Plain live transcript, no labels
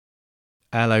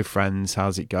Hello friends,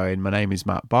 how's it going? My name is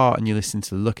Matt Bart and you listen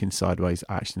to the Looking Sideways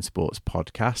Action Sports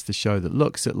podcast, the show that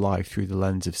looks at life through the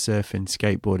lens of surfing,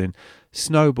 skateboarding,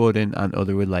 snowboarding and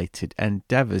other related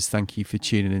endeavours. Thank you for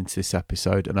tuning into this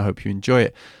episode and I hope you enjoy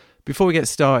it. Before we get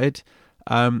started,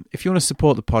 if you want to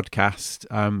support the podcast,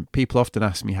 people often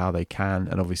ask me how they can,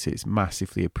 and obviously it's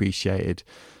massively appreciated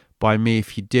by me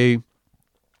if you do.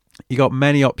 You got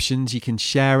many options. You can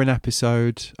share an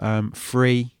episode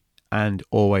free and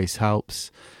always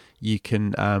helps. You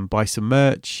can buy some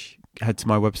merch. Head to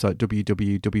my website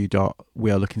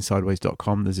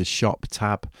www.wearelooking.sideways.com. There's a shop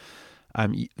tab.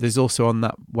 There's also on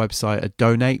that website a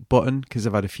donate button, because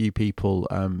I've had a few people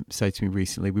say to me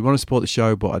recently, we want to support the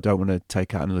show but I don't want to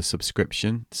take out another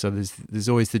subscription, so there's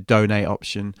always the donate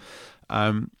option.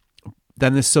 Then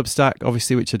there's Substack,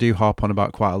 obviously, which I do harp on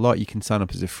about quite a lot. You can sign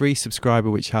up as a free subscriber,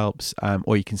 which helps,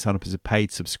 or you can sign up as a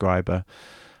paid subscriber.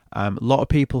 A lot of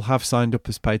people have signed up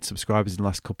as paid subscribers in the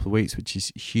last couple of weeks, which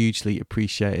is hugely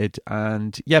appreciated.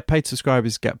 And yeah, paid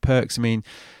subscribers get perks. I mean,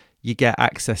 you get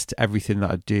access to everything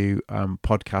that I do,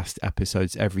 podcast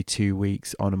episodes every 2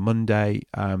 weeks on a Monday,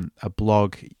 a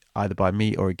blog either by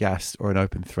me or a guest or an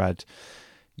open thread,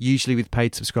 usually with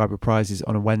paid subscriber prizes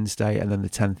on a Wednesday, and then the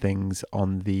 10 things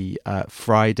on the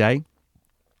Friday.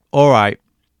 All right,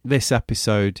 this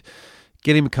episode,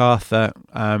 Gilly McArthur.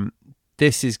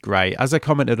 This is great. As I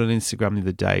commented on Instagram the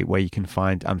other day, where you can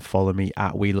find and follow me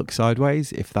at We Look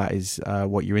Sideways, if that is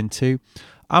what you're into.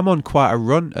 I'm on quite a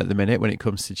run at the minute when it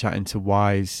comes to chatting to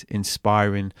wise,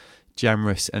 inspiring,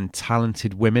 generous and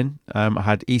talented women. I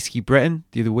had Easky Britton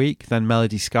the other week, then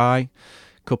Melody Sky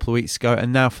a couple of weeks ago,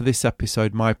 and now for this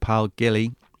episode, my pal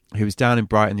Gilly, who was down in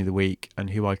Brighton the other week and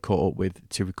who I caught up with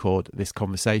to record this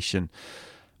conversation,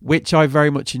 which I very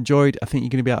much enjoyed. I think you're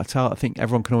going to be able to tell. I think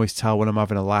everyone can always tell when I'm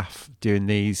having a laugh doing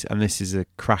these, and this is a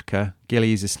cracker.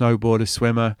 Gilly is a snowboarder,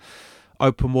 swimmer,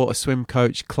 open water swim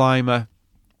coach, climber,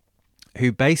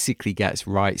 who basically gets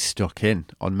right stuck in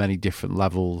on many different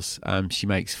levels. She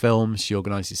makes films, she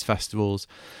organises festivals,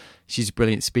 she's a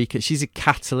brilliant speaker, she's a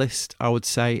catalyst, I would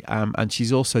say, and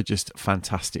she's also just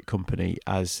fantastic company,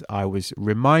 as I was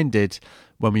reminded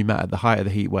when we met at the height of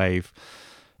the heat wave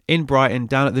in Brighton,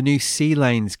 down at the new Sea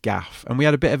Lanes gaff. And we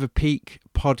had a bit of a peak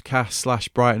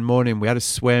podcast / Brighton morning. We had a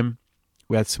swim,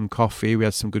 we had some coffee, we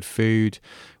had some good food,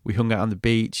 we hung out on the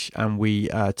beach, and we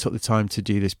took the time to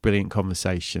do this brilliant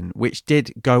conversation, which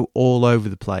did go all over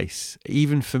the place.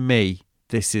 Even for me,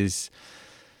 this is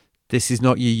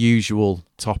not your usual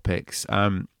topics.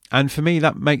 And for me,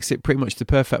 that makes it pretty much the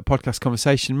perfect podcast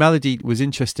conversation. Melody was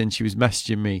interesting. She was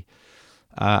messaging me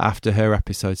after her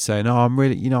episode saying, "Oh, I'm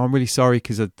really sorry,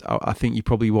 because I think you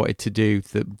probably wanted to do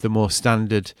the more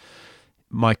standard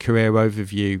my career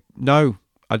overview." No,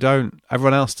 I don't.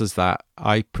 Everyone else does that.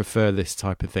 I prefer this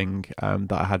type of thing that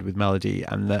I had with Melody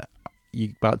and that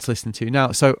you're about to listen to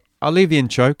now. So I'll leave the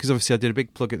intro, because obviously I did a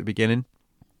big plug at the beginning,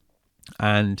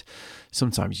 and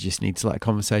sometimes you just need to let a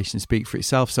conversation speak for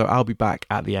itself. So I'll be back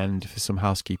at the end for some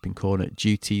housekeeping corner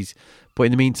duties. But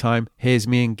in the meantime, here's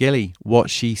me and Gilly, what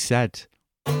she said.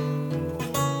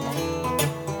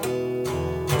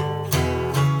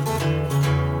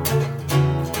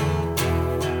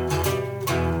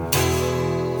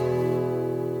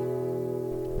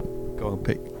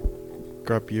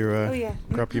 Grab your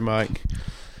mic.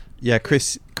 Yeah,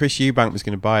 Chris Eubank was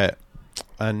going to buy it,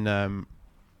 and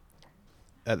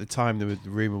at the time the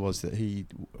rumor was that he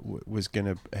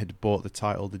had bought the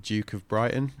title the Duke of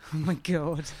Brighton. Oh my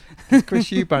god! Chris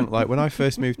Eubank, like when I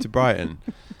first moved to Brighton,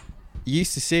 you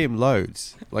used to see him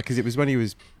loads, like, because it was when he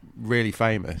was really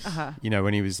famous. You know,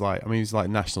 when he was like, he was like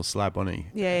national celeb, wasn't he?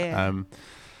 Yeah.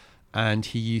 And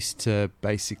he used to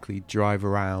basically drive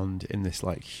around in this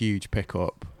like huge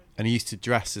pickup, and he used to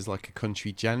dress as like a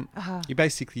country gent. He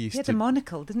basically used to... He had a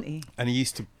monocle, didn't he? And he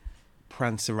used to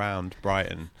prance around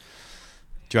Brighton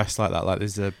dressed like that. Like,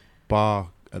 there's a bar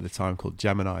at the time called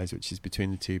Gemini's, which is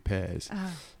between the two piers.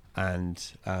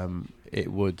 And it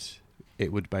would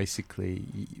basically...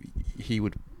 He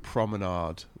would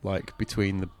promenade like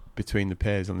between the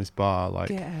piers on this bar. Like,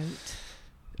 get out.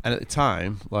 And at the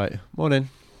time, like, morning.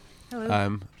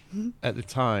 Hello. At the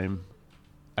time,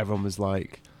 everyone was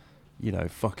like, you know,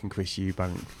 fucking Chris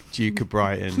Eubank, Duke of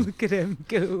Brighton. Look at him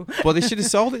go. Well, they should have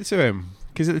sold it to him,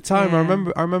 because at the time, I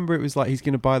remember it was like he's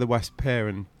going to buy the West Pier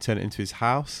and turn it into his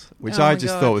house, which I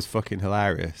just thought was fucking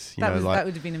hilarious. That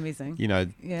would have been amazing. You know,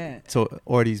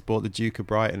 already he's bought the Duke of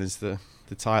Brighton as the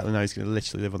title, and now he's going to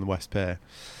literally live on the West Pier.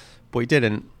 But he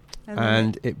didn't,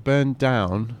 and it burned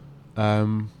down.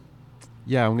 I'm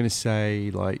going to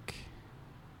say like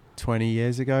 20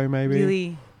 years ago, maybe.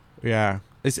 Really? Yeah.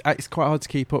 It's quite hard to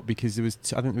keep up because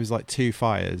I think there was like 2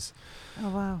 fires. Oh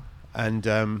wow!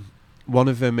 And one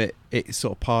of them it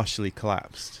sort of partially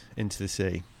collapsed into the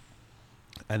sea,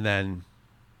 and then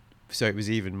so it was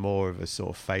even more of a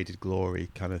sort of faded glory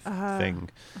kind of thing.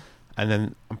 And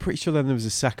then I'm pretty sure then there was a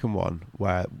second one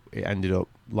where it ended up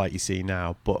like you see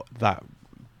now, but that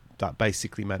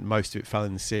basically meant most of it fell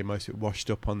in the sea and most of it washed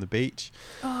up on the beach.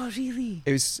 Oh really?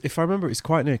 It was, if I remember, it was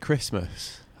quite near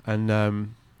Christmas,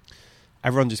 and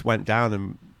everyone just went down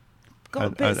and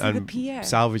got bits of the pier,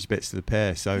 salvaged bits of the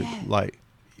pier. So like,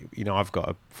 you know, I've got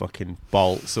a fucking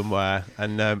bolt somewhere,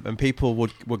 and people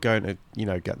were going to, you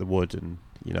know, get the wood, and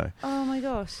you know. Oh my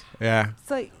gosh. Yeah.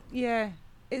 It's like, yeah,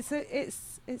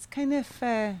 it's kind of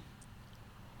I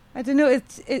don't know,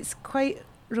 it's quite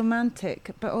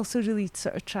romantic but also really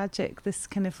sort of tragic, this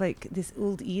kind of like this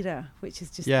old era which is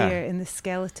just there in the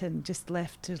skeleton, just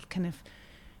left to kind of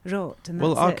rot. And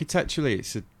well, architecturally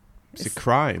it's a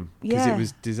crime, because it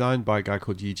was designed by a guy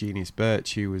called Eugenius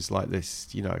Birch, who was like this,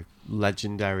 you know,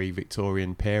 legendary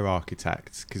Victorian pier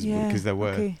architect, because there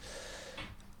were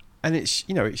and it's,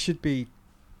 you know, it should be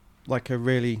like a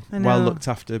really well looked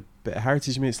after bit of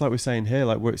heritage. I mean, it's like we're saying here,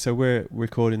 like we're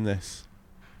recording this.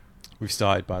 We've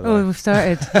started, by the way. Oh, we've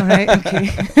started. All right, okay.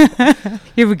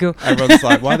 Here we go. Everyone's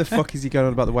like, why the fuck is he going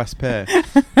on about the West Pier?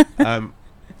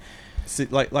 So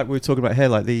like we were talking about here,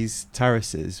 like these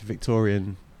terraces,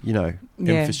 Victorian, you know,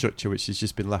 infrastructure which has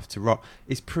just been left to rot.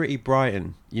 It's pretty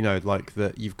Brighton, you know, like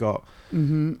that you've got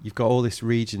all this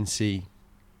Regency,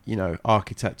 you know,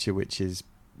 architecture which is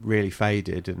really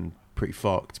faded and pretty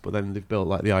fucked, but then they've built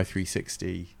like the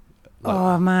I360. Like,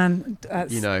 oh man,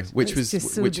 that's, you know, which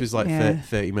was like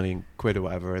 30 million quid or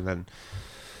whatever,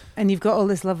 and you've got all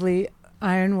this lovely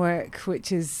ironwork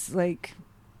which is like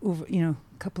over, you know,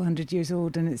 a couple 100 years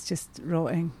old, and it's just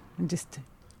rotting and just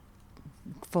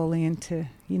falling into,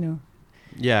 you know.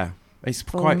 Yeah, it's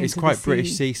quite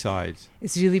British seaside.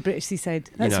 It's really British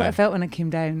seaside. That's what I felt when I came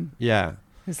down. Yeah,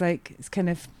 it's like, it's kind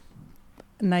of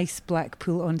nice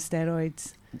Blackpool on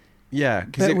steroids. Yeah,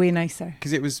 but way nicer,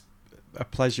 because it was a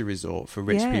pleasure resort for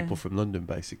rich people from London,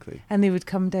 basically, and they would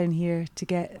come down here to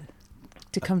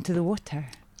come to the water.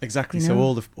 Exactly. You so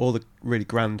know? all the really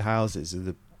grand houses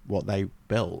are what they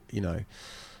built, you know,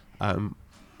 and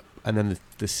then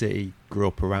the city grew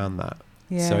up around that.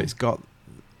 Yeah. So it's got,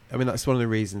 I mean, that's one of the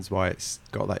reasons why it's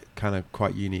got that kind of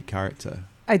quite unique character.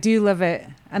 I do love it,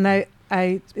 and I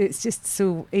it's just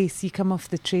so ace. You come off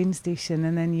the train station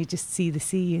and then you just see the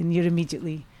sea, and you're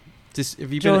immediately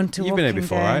have you drawn been? To you've been here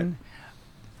before, down.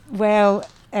 Right? Well,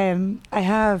 I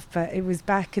have, but it was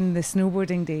back in the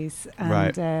snowboarding days,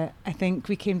 and I think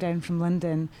we came down from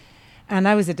London, and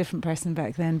I was a different person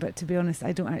back then. But to be honest,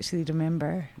 I don't actually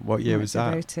remember what year was that.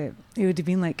 About it would have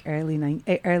been like early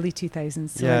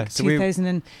 2000s, so like so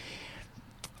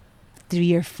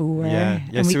 2003 or 4.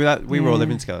 Yeah. So we were all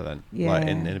living together then, like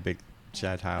in a big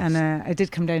shared house. And I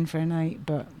did come down for a night,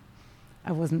 but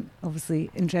I wasn't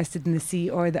obviously interested in the sea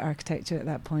or the architecture at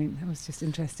that point. I was just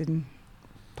interested in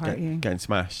partying. Getting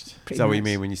smashed. Is that what you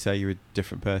mean when you say you're a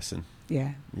different person?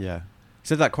 Yeah. Yeah. You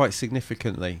said that quite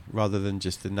significantly, rather than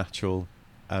just the natural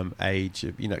age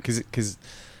of, you know, because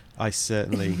I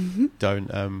certainly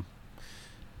don't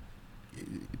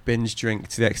binge drink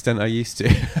to the extent I used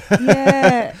to.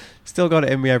 Yeah. Still got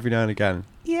it in me every now and again.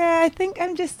 Yeah, I think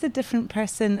I'm just a different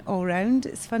person all round.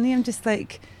 It's funny, I'm just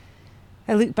like,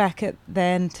 I look back at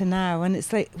then to now, and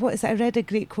it's like, what is it? I read a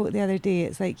great quote the other day.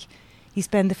 It's like, you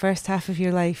spend the first half of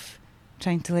your life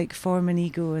trying to like form an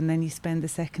ego, and then you spend the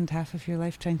second half of your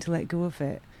life trying to let go of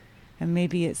it. And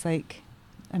maybe it's like,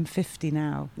 I'm 50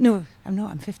 now. No, I'm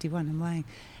not. I'm 51. I'm lying.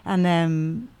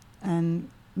 And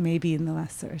maybe in the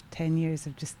last sort of 10 years,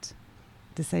 I've just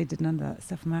decided none of that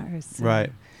stuff matters. So,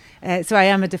 right. So I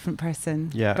am a different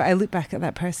person. Yeah. But I look back at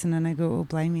that person and I go, oh,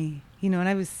 blimey. You know, and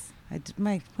when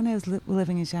I was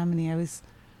living in Chamonix, I was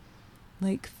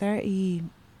like 30,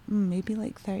 maybe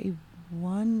like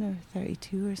 31 or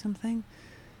 32 or something.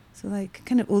 So like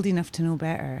kind of old enough to know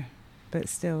better, but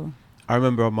still. I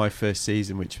remember on my first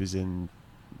season, which was in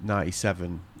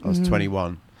 97, I was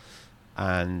 21,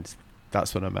 and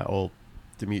that's when I met all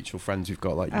the mutual friends we've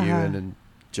got, like Ewan and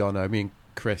Jono. Me and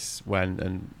Chris went,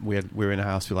 and we were in a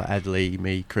house with like Ed Lee,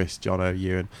 me, Chris, Jono,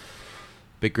 Ewan,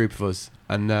 big group of us.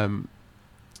 And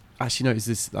actually, no, it was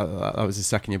this. That was the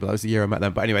second year, but that was the year I met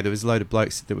them. But anyway, there was a load of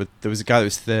blokes. There was a guy that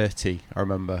was 30, I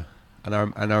remember, And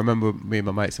I remember me and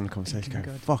my mates having a conversation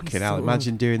going, fucking hell,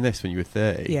 imagine doing this when you were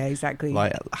 30. Yeah, exactly.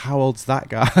 Like, how old's that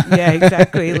guy? Yeah,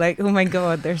 exactly. Like, oh my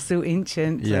God, they're so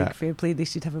ancient. Yeah. Like, fair play, they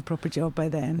should have a proper job by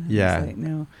then. Yeah. It's like,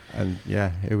 no. And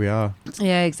yeah, here we are.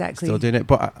 Yeah, exactly. Still doing it.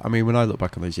 But I mean, when I look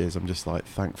back on those years, I'm just like,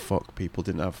 thank fuck people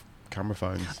didn't have camera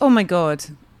phones. Oh my God.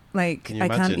 Like, Can I you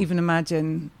can't imagine? even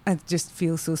imagine. I just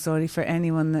feel so sorry for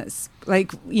anyone that's,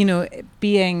 like, you know,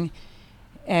 being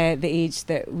the age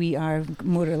that we are,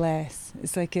 more or less.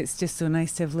 It's like, it's just so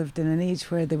nice to have lived in an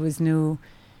age where there was no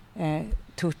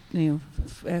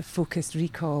focused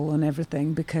recall on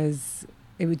everything, because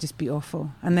it would just be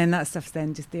awful. And then that stuff's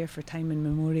then just there for time in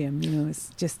memoriam. You know, it's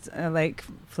just like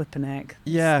flipping heck.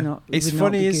 Yeah, it's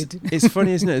funny. It's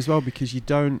funny, isn't it, as well, because you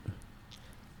don't.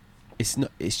 It's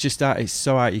not. It's just out. It's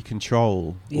so out of your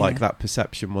control. Yeah. Like that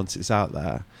perception once it's out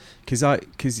there,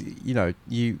 because you know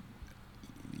you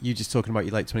just talking about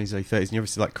your late 20s, early 30s, and you're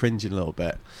obviously like cringing a little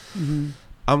bit. Mm-hmm.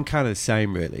 I'm kind of the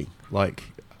same, really. Like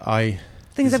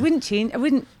Things I wouldn't change. I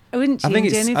wouldn't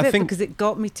change any of it, think, because it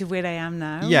got me to where I am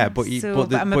now. Yeah, but you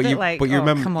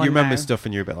remember stuff,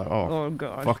 and you're a bit like, oh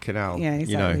God, fucking hell. Yeah,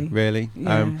 exactly. You know, really.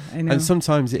 Yeah, I know. And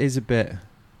sometimes it is a bit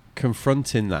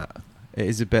confronting. That it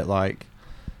is a bit like,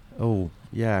 oh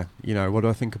yeah, you know, what do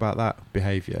I think about that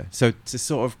behaviour? So to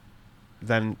sort of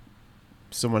then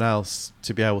someone else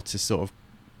to be able to sort of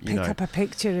pick up a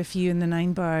picture of you in the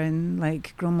 9 Bar in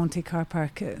like Grand Monte car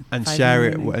park and share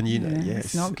it, and you know, yeah,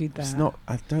 it's not good. That it's not.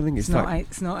 I don't think it's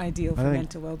it's not ideal for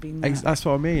mental well-being. That's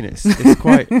what I mean. It's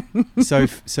quite. So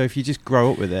if you just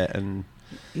grow up with it, and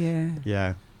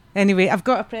yeah. Anyway, I've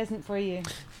got a present for you.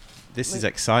 This is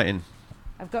exciting.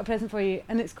 I've got a present for you,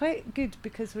 and it's quite good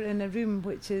because we're in a room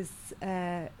which is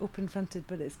open-fronted,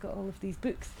 but it's got all of these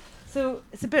books. So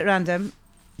it's a bit random.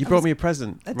 You brought me a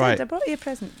present, right? I brought you a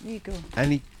present. There you go.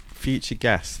 Any future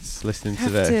guests listening to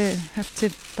this have to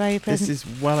buy a present. This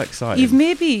is well exciting. You've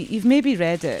maybe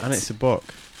read it, and it's a book.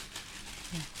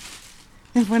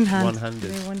 In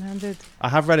one-handed. One-handed. I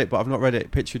have read it, but I've not read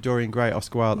it. Picture of Dorian Gray,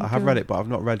 Oscar Wilde. I have read it, but I've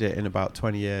not read it in about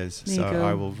 20 years. So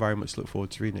I will very much look forward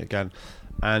to reading it again.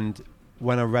 And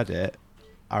when I read it,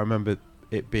 I remember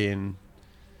it being,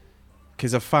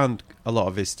 because I've found a lot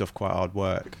of his stuff quite hard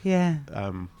work. Yeah.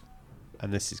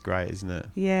 And this is great, isn't it?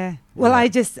 Yeah. Well, I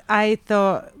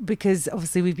thought, because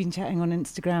obviously we've been chatting on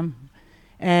Instagram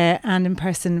and in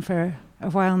person for a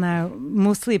while now,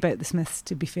 mostly about the Smiths,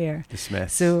 to be fair. The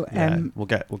Smiths. So we'll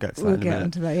get to that. We'll get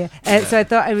onto that. Yeah. So I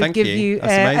thought I would give you.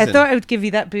 I thought I would give you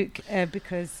that book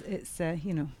because it's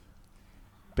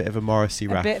bit of a Morrissey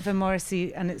rap. A bit of a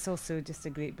Morrissey, and it's also just a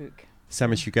great book.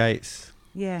 Cemetery Gates.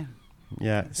 Yeah.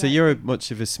 Yeah. Exactly. So you're much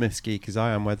of a Smiths geek as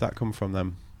I am. Where'd that come from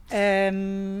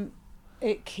then?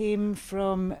 It came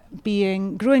from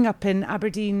growing up in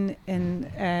Aberdeen in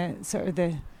sort of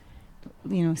the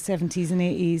 70s and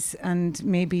 80s, and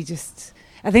maybe just,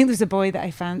 I think there was a boy that I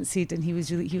fancied, and he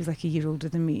was like a year older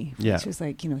than me, which was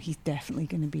like, he's definitely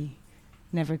going to be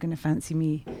never going to fancy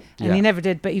me, and he never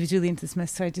did, but he was really into the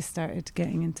Smiths, so I just started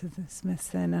getting into the Smiths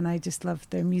then, and I just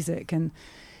loved their music. And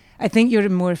I think you're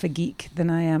more of a geek than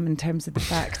I am in terms of the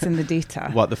facts and the data.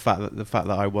 What, the fact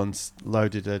that I once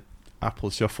loaded a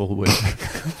Apple Shuffle with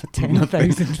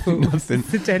 10,000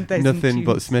 nothing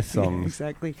but Smith songs. Yeah,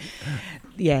 exactly.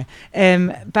 Yeah.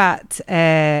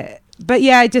 But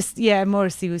yeah,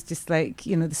 Morrissey was just like,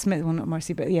 the Smith, well, not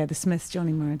Morrissey, but yeah, the Smiths,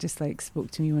 Johnny Marr just like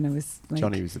spoke to me when I was like,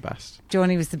 Johnny was the best.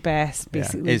 Johnny was the best,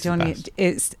 basically. Yeah, Johnny, the best.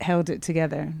 It's held it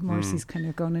together. Morrissey's kind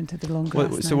of gone into the long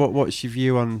grass. So what's your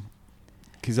view on,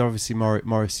 because obviously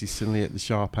Morrissey's suddenly at the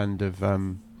sharp end of,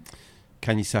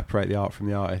 can you separate the art from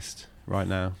the artist right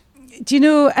now? Do you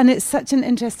know, and it's such an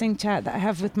interesting chat that I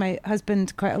have with my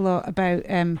husband quite a lot about,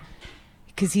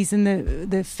 because he's in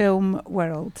the film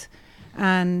world,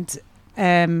 and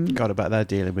God, I bet they're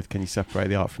dealing with, can you separate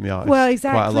the art from the artist? Well,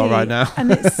 exactly. Quite a lot right now.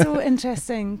 And it's so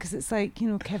interesting because it's like,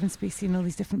 Kevin Spacey and all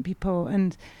these different people,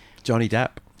 and Johnny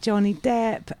Depp,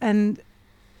 and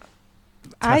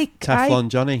Teflon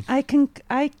Johnny.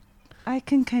 I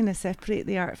can kind of separate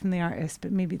the art from the artist,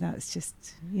 but maybe that's just,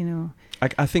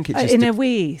 I think it just in a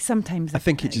way sometimes. I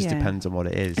think it just depends on what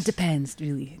it is. It depends,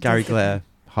 really. Gary Glitter,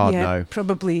 hard no.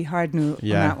 Probably hard no on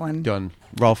that one. Done.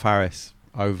 Rolf Harris,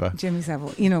 over. Jimmy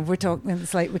Savile. We're talking.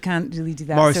 It's like we can't really do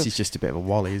that. Morrissey's just a bit of a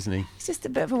wally, isn't he? He's just a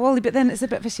bit of a wally, but then it's a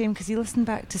bit of a shame because you listen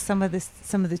back to some of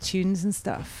the tunes and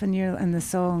stuff, and the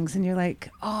songs, and you're like,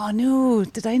 oh no,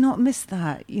 did I not miss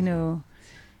that?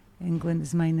 England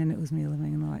is mine and it was me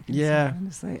living and all that kind of stuff. And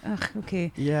it's like, ugh,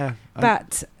 okay. Yeah.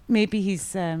 But maybe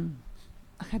he's, I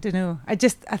don't know. I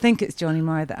think it's Johnny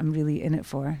Marr that I'm really in it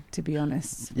for, to be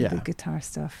honest. Yeah. With the guitar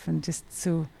stuff and just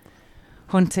so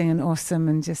haunting and awesome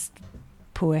and just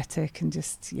poetic and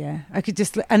just, I could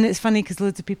just, and it's funny because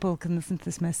loads of people can listen to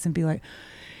this mess and be like,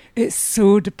 it's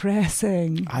so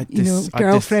depressing,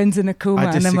 girlfriends in a coma,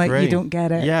 and I'm like, you don't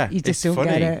get it. Yeah, you just don't funny.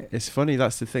 get it. It's funny.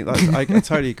 That's the thing. I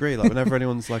totally agree. Like whenever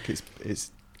anyone's like,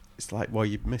 it's like, well,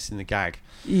 you're missing the gag.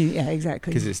 Yeah,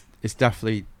 exactly. Because it's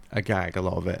definitely a gag, a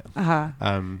lot of it.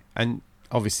 And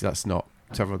obviously that's not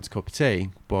to everyone's cup of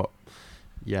tea, but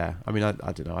yeah, I mean, I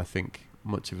don't know. I think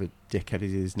much of a dickhead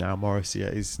he is now. Morrissey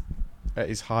at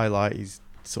his highlight, he's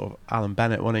sort of Alan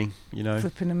Bennett, wasn't he? You know,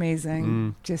 flipping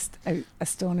amazing, just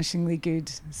astonishingly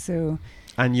good. So,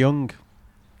 and young,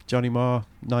 Johnny Marr,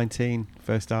 19,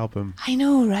 first album. I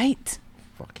know, right?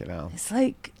 Fucking hell! It's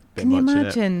like, can you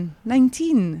imagine?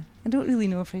 19. I don't really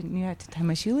know if I knew how to tie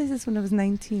my shoelaces when I was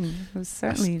 19. I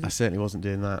certainly wasn't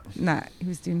doing that. Nah, he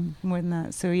was doing more than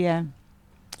that. So yeah.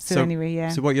 So anyway, yeah.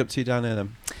 So what are you up to down there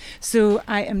then? So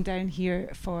I am down here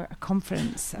for a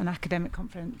conference, an academic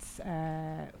conference,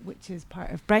 which is part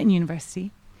of Brighton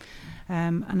University.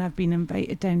 And I've been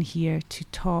invited down here to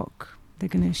talk. They're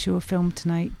going to show a film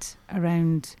tonight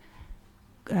around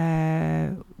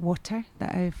water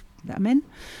that I'm in.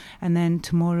 And then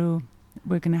tomorrow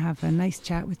we're going to have a nice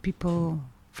chat with people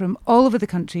from all over the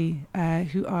country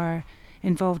who are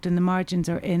involved in the margins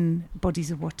or in bodies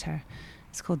of water.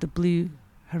 It's called the Blue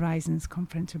Horizons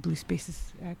Conference or Blue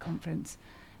Spaces Conference,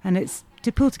 and it's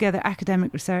to pull together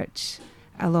academic research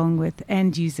along with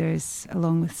end users,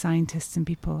 along with scientists and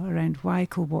people around why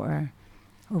cold water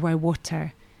or why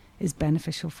water is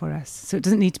beneficial for us. So it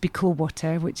doesn't need to be cold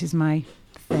water, which is my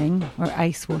thing, or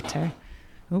ice water.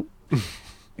 Oh.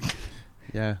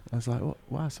 Yeah, I was like,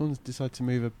 wow, someone's decided to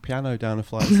move a piano down a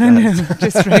flight of stairs.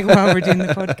 Just right while we're doing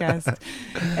the podcast.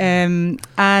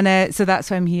 So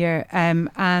that's why I'm here.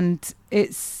 And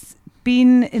it's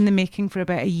been in the making for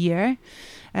about a year.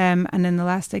 And in the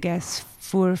last, I guess,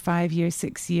 4 or 5 years,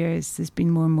 6 years, there's been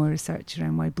more and more research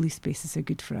around why blue spaces are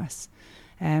good for us.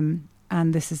 And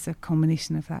this is a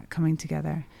culmination of that coming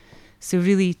together. So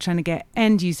really trying to get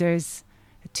end users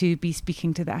to be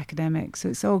speaking to the academics. So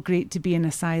it's all great to be in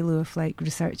a silo of like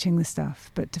researching the stuff,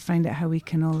 but to find out how we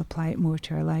can all apply it more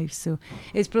to our lives. So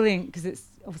it's brilliant because it's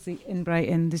obviously in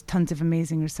Brighton. There's tons of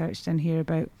amazing research down here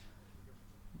about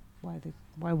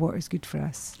why water is good for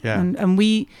us. Yeah. And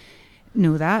we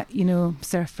know that,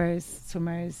 surfers,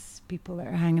 swimmers, people that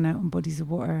are hanging out on bodies of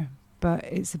water, but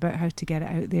it's about how to get it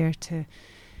out there to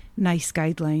nice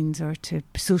guidelines or to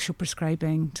social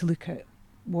prescribing, to look at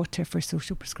water for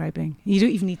social prescribing. You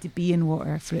don't even need to be in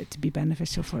water for it to be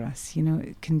beneficial for us.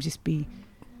 It can just be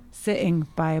sitting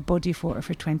by a body of water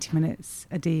for 20 minutes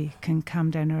a day can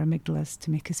calm down our amygdalas to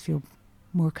make us feel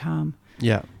more calm.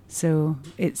 Yeah. So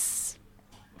it's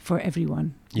for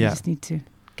everyone. You just need to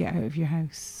get out of your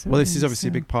house. Well, this is obviously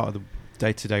a big part of the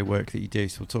day-to-day work that you do,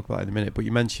 so we'll talk about that in a minute. But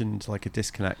you mentioned like a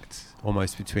disconnect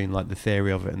almost between like the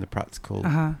theory of it and the practical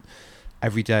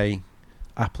everyday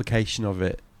application of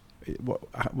it.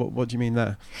 What do you mean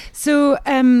there? So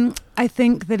I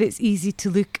think that it's easy to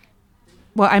look.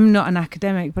 Well, I'm not an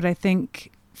academic, but I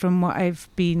think from what I've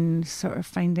been sort of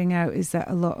finding out is that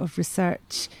a lot of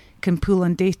research can pull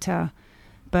on data,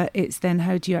 but it's then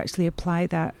how do you actually apply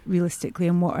that realistically,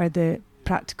 and what are the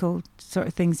practical sort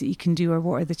of things that you can do, or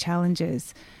what are the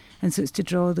challenges? And so it's to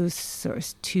draw those sort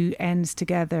of two ends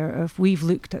together of we've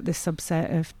looked at this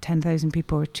subset of 10,000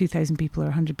 people or 2,000 people or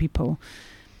 100 people.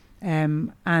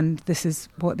 And this is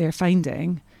what they're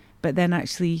finding, but then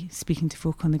actually speaking to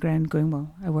folk on the ground going,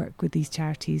 well, I work with these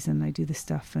charities and I do this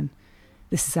stuff, and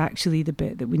this is actually the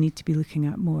bit that we need to be looking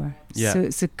at more. Yeah. So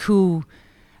it's a cool,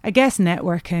 I guess,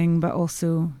 networking, but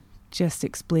also just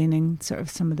explaining sort of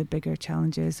some of the bigger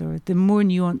challenges or the more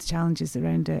nuanced challenges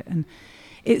around it. And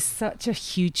it's such a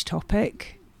huge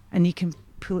topic, and you can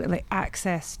pull it like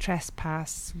access,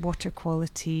 trespass, water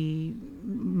quality,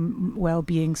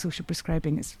 well-being, social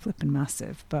prescribing. It's flipping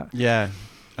massive. But yeah,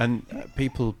 and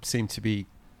people seem to be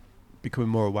becoming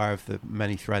more aware of the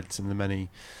many threads and the many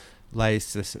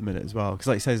layers to this at the minute as well, because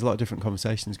like you say, there's a lot of different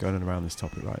conversations going on around this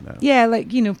topic right now. Yeah,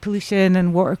 like pollution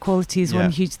and water quality is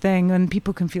one huge thing, and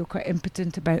people can feel quite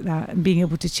impotent about that, and being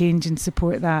able to change and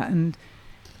support that and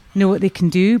know what they can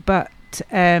do. But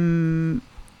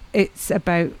it's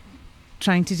about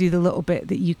trying to do the little bit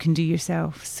that you can do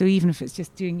yourself. So even if it's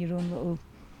just doing your own little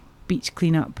beach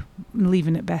cleanup and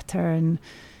leaving it better and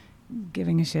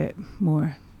giving a shit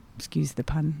more, excuse the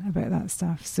pun, about that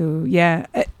stuff. So yeah,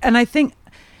 and I think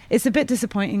it's a bit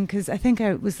disappointing because I think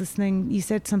I was listening, you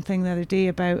said something the other day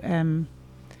about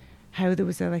how there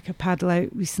was a paddle out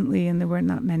recently and there weren't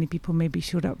that many people maybe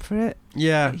showed up for it.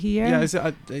 Yeah. Here.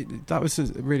 Yeah, that was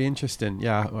really interesting.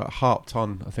 Yeah, harped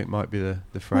on, I think might be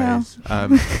the phrase.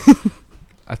 Well.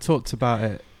 I talked about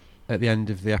it at the end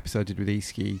of the episode I did with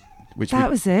Eski,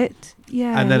 was it.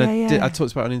 Yeah. And then I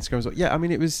talked about it on Instagram as well. Yeah, I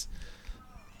mean, it was.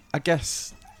 I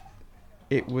guess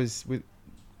it was with.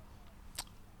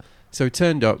 So it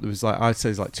turned up. There was I'd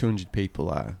say there's 200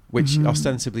 people there, which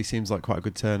ostensibly seems like quite a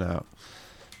good turnout.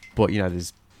 But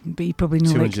there's. But you probably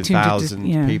know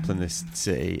 200,000 people in this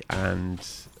city, and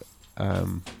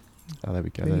there we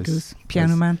go. There's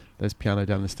Piano Man. There's Piano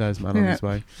down the stairs man on his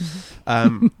way.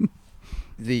 I'd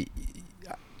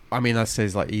say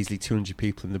there's easily 200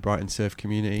 people in the Brighton surf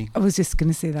community. I was just going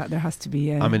to say that there has to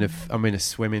be. I'm in a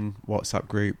swimming WhatsApp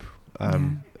group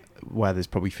where there's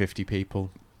probably 50 people.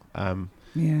 None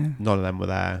of them were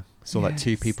there. Saw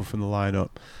 2 people from the lineup,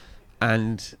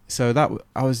 and so that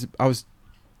I was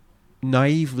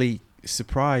naively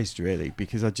surprised really,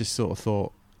 because I just sort of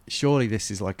thought surely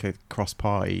this is a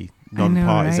cross-party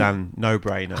non-partisan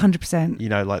no-brainer. 100%.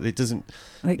 It doesn't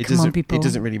come on, people. It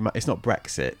doesn't really it's not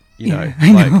Brexit, I know.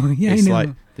 It's I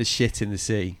know. The shit in the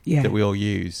sea that we all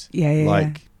use.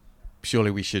 Surely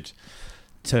we should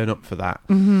turn up for that.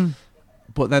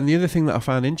 But then the other thing that I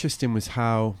found interesting was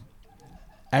how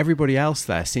everybody else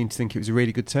there seemed to think it was a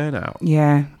really good turnout.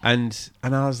 And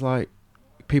I was like,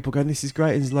 people going, this is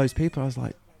great, and there's loads of people. I was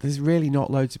like, there's really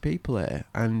not loads of people here,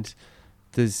 and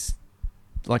there's,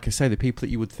 like I say, the people that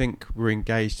you would think were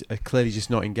engaged are clearly just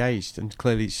not engaged, and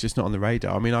clearly it's just not on the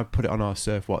radar. I mean, I put it on our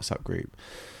surf WhatsApp group,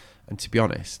 and to be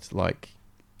honest, everyone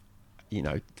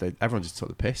just took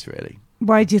the piss really.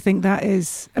 Why do you think that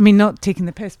is? I mean, not taking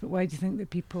the piss, but why do you think that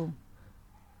people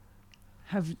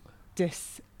have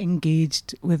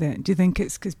disengaged with it? Do you think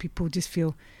it's because people just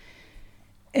feel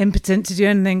impotent to do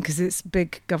anything because it's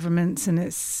big governments and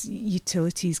it's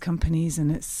utilities companies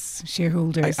and it's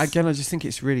shareholders? I just think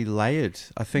it's really layered.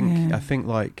 I think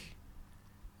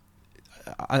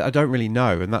I don't really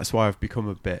know, and that's why I've become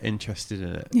a bit interested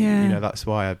in it. That's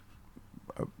why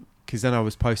because then I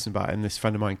was posting about it, and this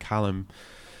friend of mine, Callum,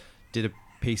 did a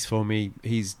piece for me.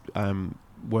 He's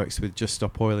works with Just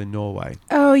Stop Oil in Norway.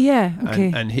 Oh yeah,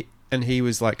 okay. And he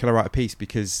was like, can I write a piece,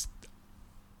 because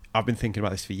I've been thinking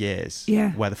about this for years.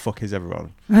 Yeah. Where the fuck is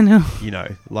everyone? I know.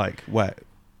 Where?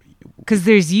 Because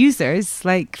there's users,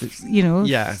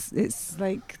 Yeah. It's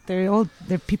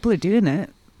people are doing it.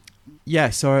 Yeah.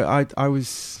 So I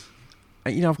was,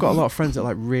 I've got a lot of friends that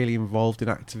are really involved in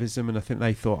activism, and I think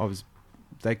they thought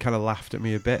they kind of laughed at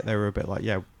me a bit. They were a bit like,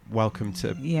 welcome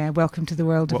to the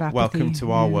world of apathy. Welcome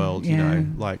to our world,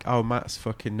 oh, Matt's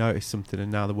fucking noticed something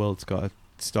and now the world's got to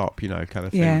stop, kind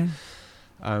of thing.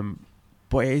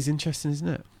 But it is interesting, isn't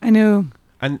it? I know.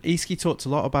 And Eski talked a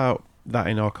lot about that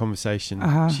in our conversation.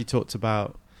 She talked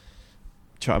about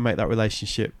trying to make that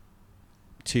relationship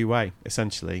two-way,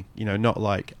 essentially. Not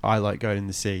like I like going in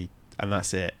the sea and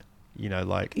that's it. I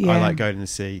like going in the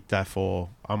sea, therefore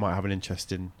I might have an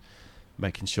interest in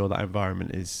making sure that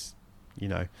environment is,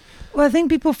 Well, I think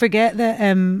people forget that.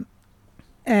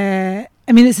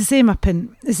 It's the same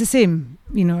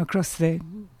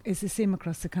It's the same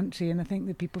across the country, and I think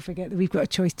that people forget that we've got a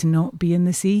choice to not be in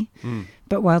the sea,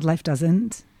 but wildlife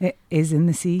doesn't. It is in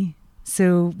the sea,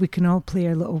 so we can all play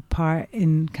our little part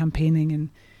in campaigning and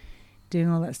doing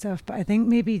all that stuff. But I think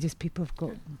maybe just people have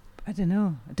got, I don't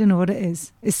know what it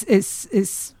is.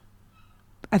 It's.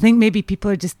 I think maybe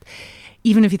people are just,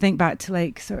 even if you think back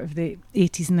to sort of the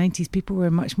 80s and 90s, people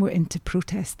were much more into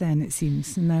protest then, it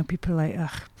seems, and now people are like,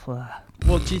 ugh. Blah.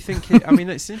 Well, do you think it's an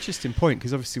interesting point,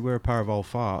 because obviously we're a pair of old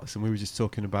farts, and we were just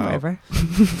talking about whatever.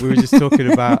 we were just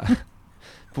talking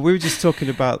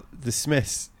about the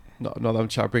Smiths. Not that I'm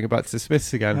trying to bring it back to the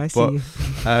Smiths again,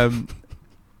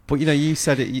 but you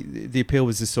said the appeal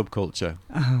was the subculture,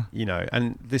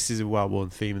 and this is a well-worn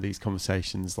theme of these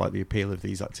conversations, like the appeal of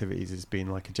these activities as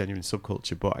being like a genuine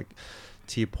subculture. But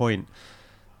to your point,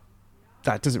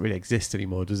 that doesn't really exist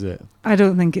anymore, does it? I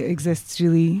don't think it exists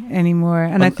really anymore.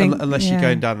 And I think unless you're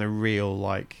going down the real,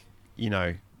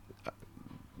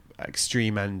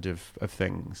 extreme end of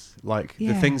things,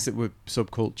 the things that were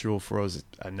subcultural for us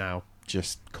are now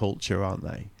just culture, aren't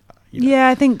they? Yeah,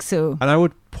 I think so. And I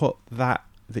would put that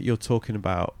you're talking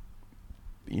about,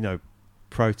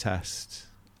 protest,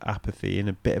 apathy, in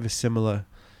a bit of a similar.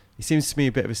 It seems to me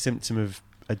a bit of a symptom of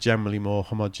a generally more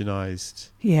homogenized.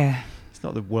 Yeah.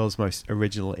 Not the world's most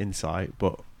original insight,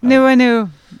 but no, I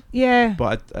know, yeah.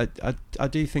 But I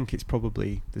do think there's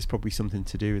probably something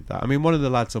to do with that. I mean, one of the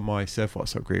lads on my surf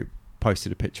WhatsApp group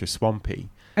posted a picture of Swampy.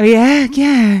 Oh yeah.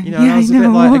 I was a bit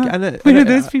like, one of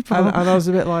those people, and I was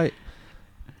a bit like,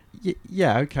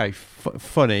 yeah, okay,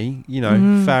 funny,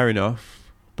 fair enough.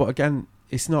 But again,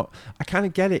 it's not. I kind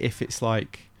of get it if it's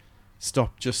like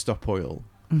stop oil.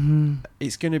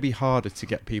 it's going to be harder to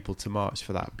get people to march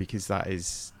for that, because that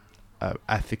is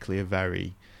ethically a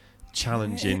very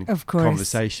challenging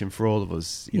conversation for all of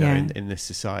us, you know, in this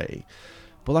society.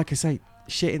 But like I say,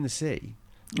 shit in the sea.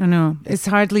 I know, it's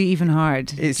hardly even hard.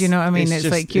 Do you know what I mean? It's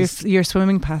just, like you're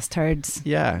swimming past turds.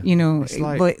 Yeah, you know,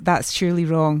 like, that's surely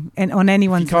wrong, and on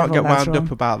anyone's level, you can't get wound wrong.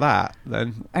 up about that.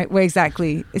 Then well,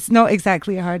 exactly. It's not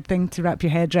exactly a hard thing to wrap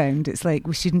your head around. It's like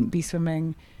we shouldn't be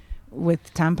swimming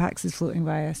with Tampaxes floating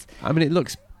by us. I mean, it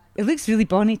looks really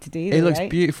bonny today. Though, it looks right?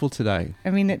 beautiful today. I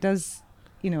mean, it does.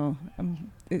 You know,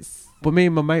 it's. But me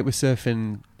and my mate were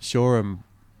surfing Shoreham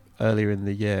earlier in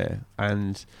the year,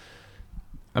 and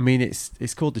I mean,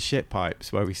 it's called the shit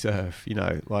pipes where we surf, you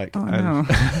know, like. Oh no,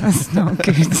 that's not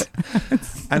good.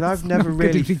 And I've never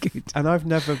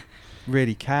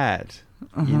really cared,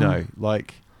 you know,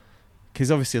 like, because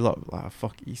obviously a lot like,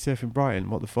 fuck, you surf in Brighton,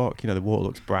 what the fuck, you know, the water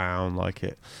looks brown, like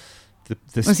it.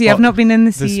 The spot, see, I've not been in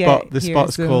the sea yet. The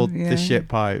spot's called the shit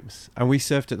pipes, and we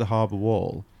surfed at the Harbour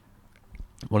Wall,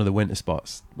 one of the winter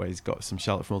spots where he's got some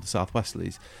shelter from all the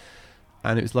southwesterlies,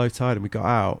 and it was low tide, and we got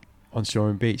out on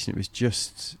Shoreham Beach, and it was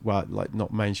just, well, like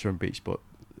not main Shoreham Beach, but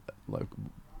like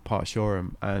part of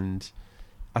Shoreham, and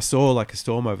I saw like a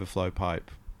storm overflow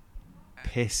pipe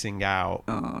pissing out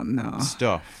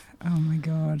stuff. Oh my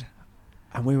god.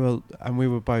 And we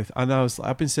were both, and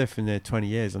I've been surfing there 20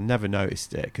 years. I've never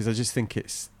noticed it, because I just think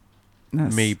it's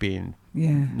me being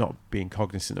not being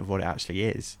cognizant of what it actually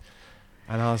is.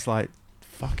 And I was like,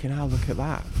 fucking hell, look at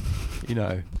that, you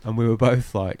know. And we were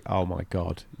both like, oh my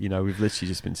god, you know, we've literally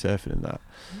just been surfing in that,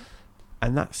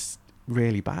 and that's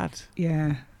really bad.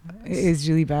 Yeah, it is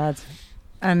really bad,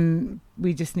 and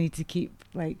we just need to keep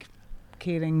like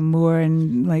caring more,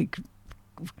 and like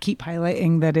keep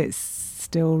highlighting that it's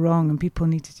still wrong, and people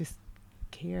need to just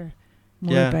care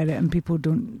more about it, and people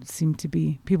just seem to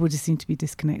be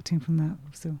disconnecting from that.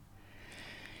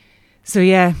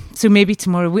 So maybe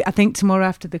tomorrow, I think tomorrow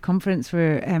after the conference,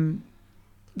 where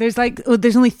there's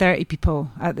only 30 people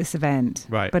at this event,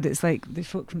 right? But it's like there's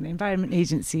folk from the Environment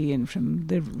Agency and from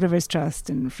the Rivers Trust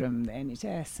and from the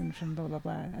NHS and from blah blah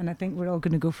blah, and I think we're all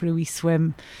going to go for a wee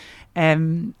swim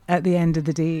at the end of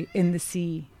the day in the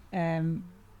sea.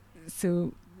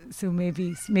 So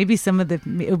maybe some of it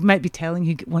might be telling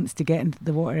who wants to get into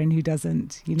the water and who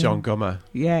doesn't. You know, John Gummer.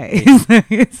 Yeah,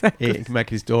 exactly. He can make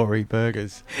his dory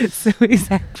burgers. So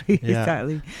exactly.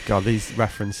 God, these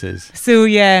references. So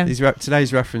yeah,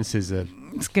 today's references are.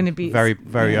 It's going to be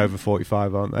very over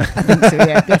 45, aren't they? I think so.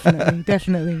 Yeah,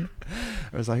 definitely.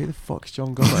 I was like, who the fuck's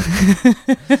John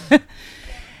Gummer?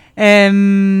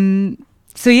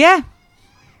 So yeah.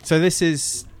 So this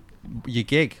is your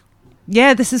gig.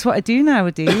 Yeah, this is what I do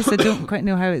nowadays. I don't quite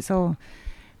know how it's all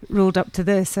rolled up to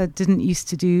this. I didn't used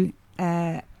to do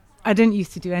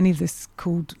any of this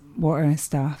cold water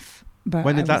stuff. But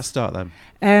when did that start then?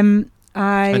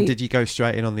 And did you go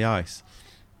straight in on the ice?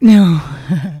 No.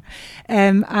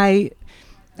 I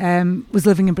was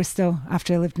living in Bristol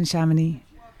after I lived in Chamonix,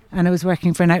 and I was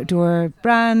working for an outdoor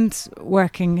brand,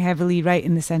 working heavily right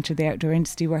in the centre of the outdoor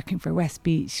industry, working for West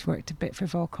Beach, worked a bit for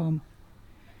Volcom.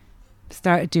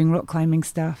 Started doing rock climbing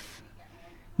stuff,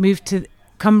 moved to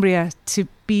Cumbria to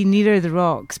be nearer the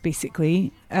rocks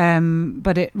basically,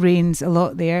 but it rains a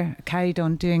lot there. I carried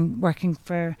on working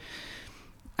for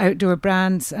outdoor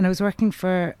brands, and I was working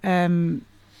for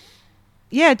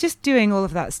just doing all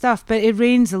of that stuff, but it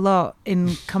rains a lot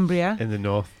in Cumbria. In the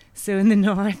north. So in the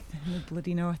north, in the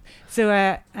bloody north. So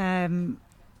and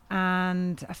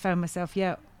I found myself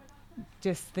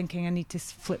just thinking I need to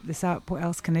flip this up. What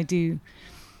else can I do?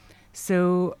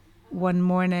 So one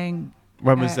morning.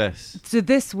 When was this? So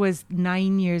this was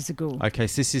 9 years ago. Okay,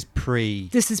 so this is pre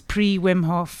Wim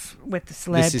Hof with the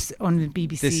celebs on the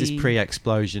BBC. This is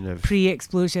pre-explosion.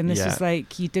 This is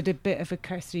like you did a bit of a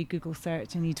cursory Google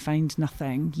search and you'd find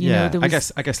nothing. You know, I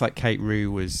guess like Kate Rue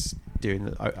was doing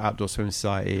the Outdoor Swim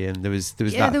Society, and there was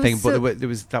that thing, but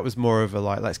that was more of a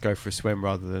like, let's go for a swim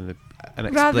rather than an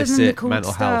explicit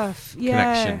mental health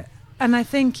connection. And I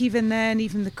think even then,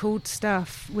 even the cold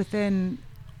stuff within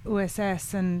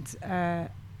OSS and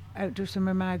Outdoor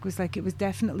Swimmer Mag was like, it was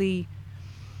definitely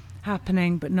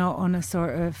happening, but not on a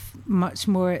sort of much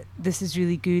more, this is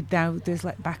really good now, there's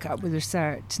like back up with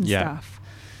research and stuff.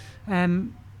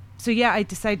 So I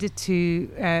decided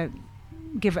to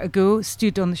give it a go.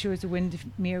 Stood on the shores of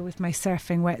Windermere with my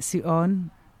surfing wetsuit on.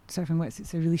 Surfing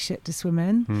wetsuits are really shit to swim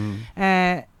in.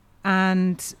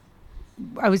 And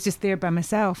I was just there by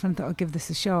myself and thought I'll give this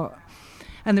a shot.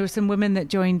 And there were some women that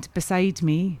joined beside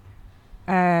me,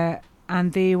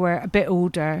 and they were a bit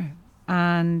older,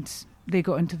 and they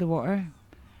got into the water.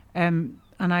 And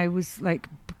I was like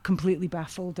completely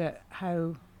baffled at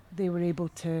how they were able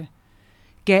to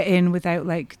get in without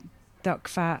like duck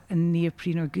fat and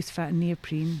neoprene or goose fat and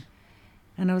neoprene.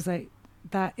 And I was like,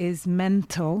 that is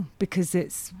mental, because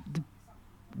the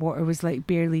water was like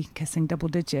barely kissing double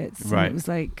digits. Right. And it was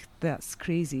like, that's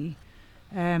crazy.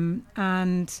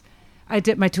 And I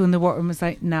dipped my toe in the water and was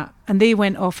like, nah. And they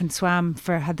went off and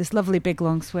had this lovely big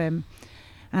long swim.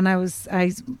 And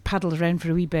I paddled around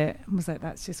for a wee bit and was like,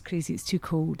 that's just crazy. It's too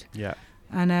cold. Yeah.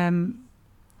 And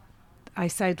I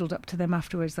sidled up to them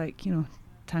afterwards, like,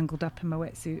 tangled up in my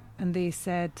wetsuit. And they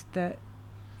said that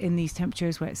in these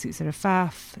temperatures, wetsuits are a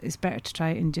faff. It's better to try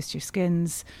it in just your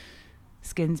skins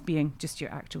being just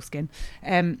your actual skin,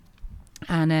 and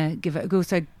give it a go.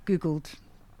 So I Googled,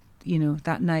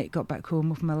 that night, got back home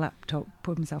with my laptop,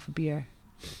 poured myself a beer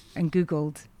and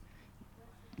Googled,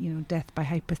 death by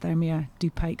hypothermia, do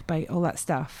pike bite, all that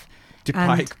stuff. Do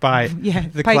pike bite? Yeah,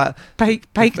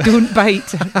 pike don't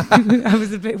bite. I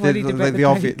was a bit worried about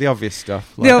the obvious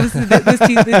stuff. Like.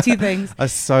 The two things.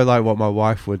 That's so like what my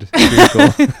wife would Google.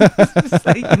 Just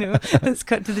like, let's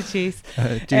cut to the chase.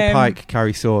 Do pike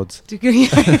carry swords?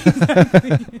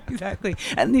 Exactly.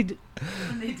 And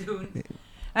they don't.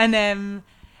 And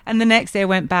the next day I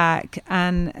went back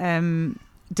and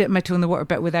dipped my toe in the water,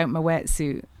 but without my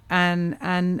wetsuit.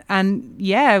 And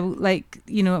yeah, like,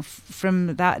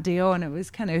 from that day on, it was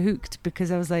kind of hooked,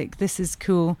 because I was like, this is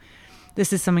cool.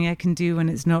 This is something I can do when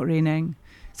it's not raining.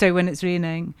 Sorry, when it's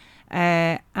raining.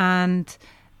 And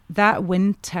that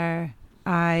winter,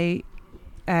 I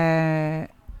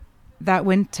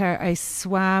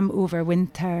swam over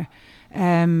winter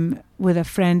with a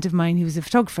friend of mine who was a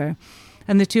photographer.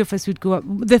 And the two of us would go up.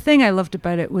 The thing I loved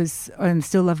about it was, and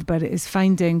still love about it, is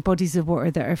finding bodies of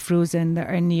water that are frozen, that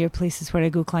are near places where I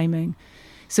go climbing.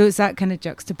 So it's that kind of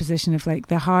juxtaposition of like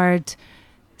the hard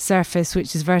surface,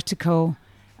 which is vertical,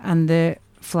 and the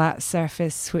flat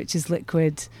surface, which is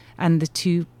liquid, and the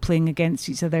two playing against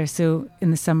each other. So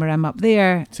in the summer I'm up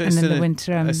there, so and in the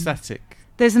winter I'm... aesthetic.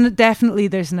 There's an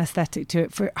aesthetic to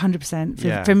it, for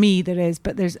 100%. For me there is,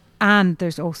 but there's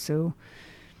also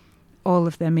all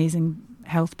of the amazing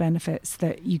health benefits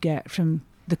that you get from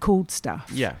the cold stuff.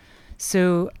 Yeah.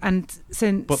 So, and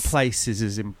since... But places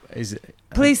is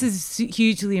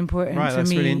hugely important for me. Right,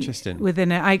 that's really interesting.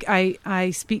 Within it.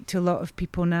 I speak to a lot of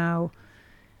people now.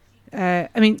 Now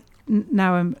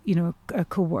I'm, a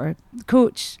cold water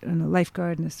coach and a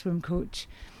lifeguard and a swim coach.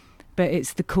 But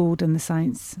it's the cold and the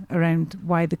science around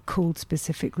why the cold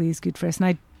specifically is good for us.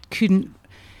 And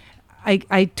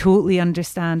I totally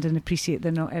understand and appreciate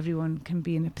that not everyone can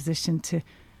be in a position to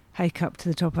hike up to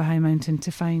the top of a high mountain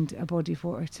to find a body of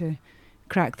water to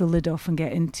crack the lid off and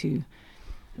get into.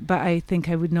 But I think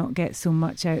I would not get so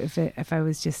much out of it if I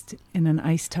was just in an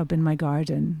ice tub in my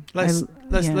garden. Let's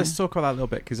talk about that a little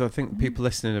bit, because I think people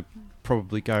listening are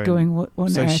probably going what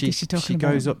on earth is she talking about?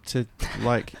 She goes up to,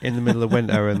 like, in the middle of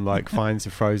winter and like finds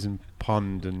a frozen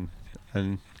pond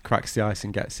and cracks the ice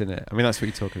and gets in it. I mean, that's what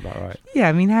you're talking about, right? Yeah,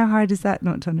 I mean, how hard is that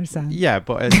not to understand? Yeah,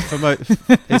 but it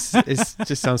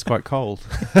just sounds quite cold.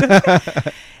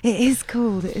 It is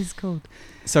cold.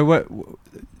 So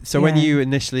when you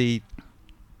initially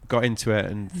got into it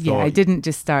and thought... Yeah, I didn't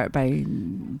just start by...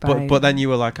 But then you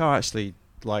were like, oh, actually,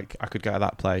 like, I could go to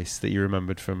that place that you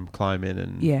remembered from climbing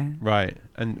and... Yeah. Right.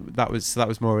 And that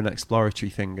was more of an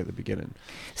exploratory thing at the beginning.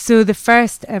 So the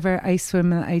first ever ice swim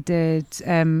that I did...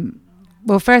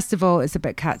 well, first of all, it's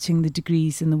about catching the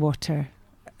degrees in the water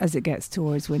as it gets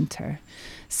towards winter.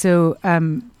 So,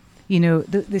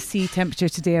 the sea temperature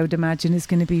today, I would imagine, is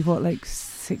going to be, what, like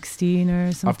 16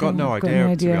 or something? I've got no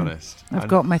idea, to be honest. I've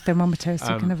got my thermometer, so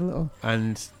I can have a little...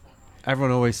 And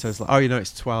everyone always says, like, oh,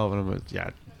 it's 12. And I'm like, yeah,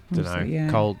 don't know.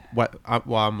 Yeah. Cold, wet.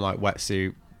 I'm like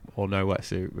wetsuit or no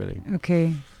wetsuit, really.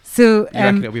 Okay. So... you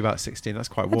reckon it'll be about 16? That's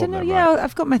quite warm, I don't know, then, yeah, right?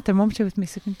 I've got my thermometer with me,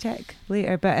 so I can check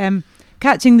later. But...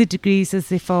 catching the degrees as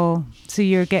they fall, so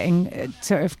you're getting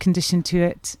sort of conditioned to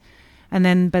it, and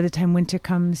then by the time winter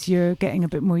comes you're getting a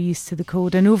bit more used to the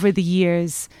cold, and over the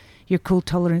years your cold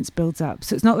tolerance builds up.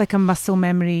 So it's not like a muscle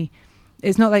memory,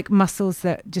 it's not like muscles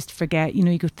that just forget, you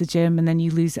go to the gym and then you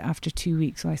lose it after 2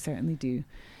 weeks. Well, I certainly do.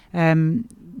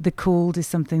 The cold is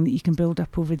something that you can build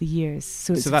up over the years,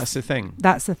 so that's the thing,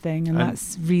 and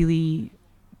that's really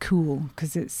cool,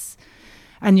 because it's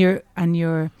and you're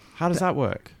how does that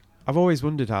work? I've always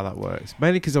wondered how that works.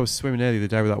 Mainly because I was swimming earlier the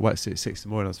day with that wetsuit at 6 in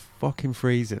the morning. I was fucking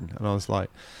freezing. And I was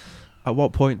like, at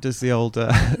what point does the old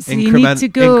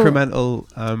incremental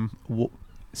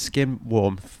skin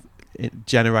warmth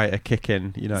generator kick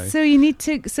in, So you need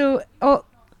to... I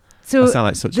sound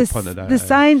like such a punter, don't I? The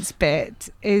science bit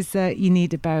is that you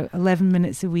need about 11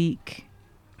 minutes a week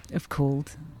of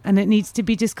cold, and it needs to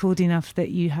be just cold enough that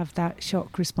you have that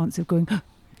shock response of going,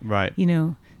 right. you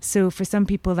know. So for some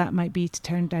people that might be to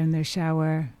turn down their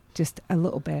shower just a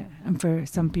little bit, and for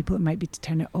some people it might be to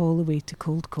turn it all the way to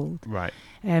cold. Right.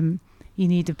 You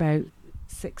need about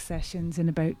 6 sessions in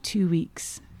about 2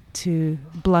 weeks to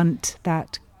blunt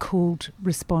that cold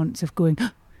response of going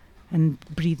and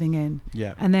breathing in.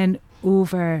 Yeah. And then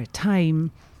over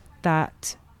time,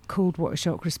 that cold water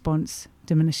shock response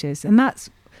diminishes. And that's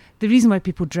the reason why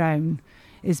people drown,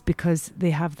 is because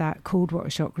they have that cold water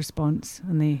shock response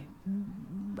and they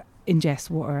ingest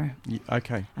water.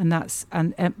 Okay. And that's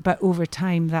but over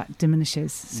time that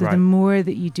diminishes. So Right. the more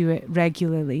that you do it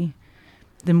regularly,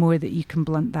 the more that you can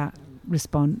blunt that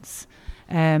response.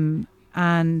 And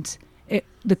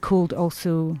the cold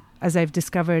also, as I've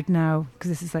discovered now,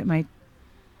 because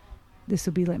this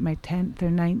will be like my 10th or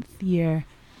 9th year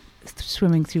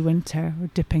swimming through winter or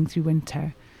dipping through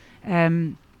winter.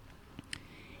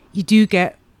 You do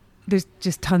get, there's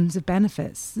just tons of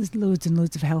benefits. There's loads and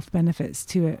loads of health benefits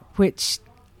to it, which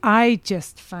I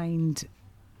just find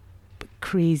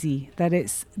crazy that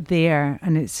it's there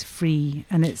and it's free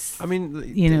and it's, I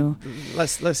mean,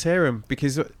 let's hear him,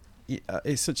 because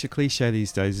it's such a cliche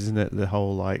these days, isn't it? The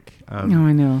whole like, I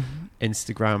know.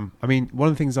 Instagram. I mean, one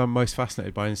of the things I'm most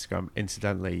fascinated by Instagram,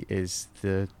 incidentally, is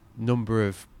the number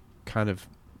of kind of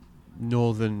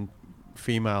northern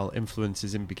female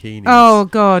influencers in bikinis. Oh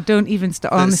God, don't even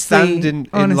start. Honestly, stand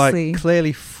in like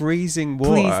clearly freezing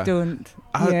water. Please don't.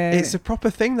 Yeah. It's a proper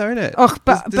thing though, isn't it? Oh,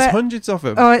 but there's hundreds of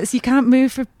them. Oh, you can't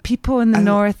move for people in the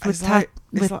north with I'm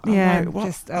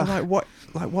like, what?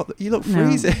 You look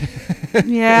freezing.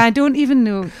 Yeah, I don't even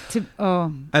know.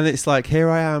 And it's like, here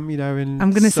I am, you know.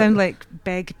 I'm going to sound like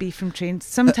Begbie from Trains.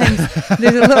 Sometimes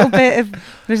there's a little bit of.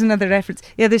 There's another reference.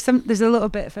 Yeah, there's a little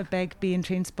bit of a Begbie and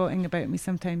Trainspotting about me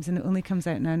sometimes, and it only comes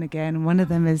out now and again. And one of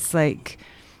them is like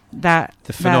that.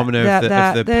 The phenomenon of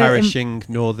the perishing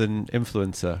northern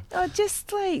influencer. Oh,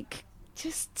 just like.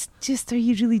 Just are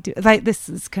you really like this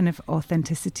is kind of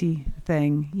authenticity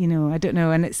thing, you know? I don't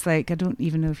know, and it's like I don't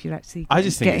even know if you're actually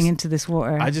getting into this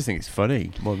water. I just think it's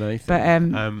funny more than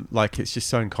anything. But like it's just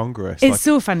so incongruous. It's like,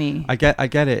 so funny. I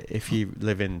get it if you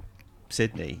live in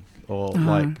Sydney or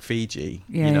like Fiji,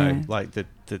 you know, like the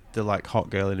like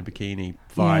hot girl in a bikini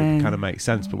vibe kind of makes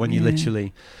sense. But when you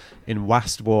literally in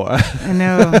West water, I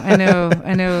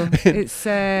know. It's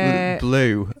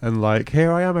blue and like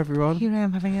here I am, everyone. Here I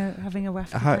am having a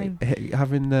waft time,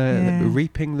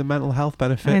 reaping the mental health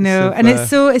benefits. I know, and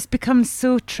it's become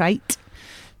so trite,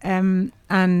 and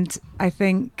I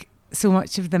think so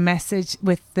much of the message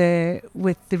with the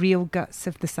real guts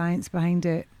of the science behind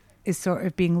it is sort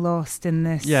of being lost in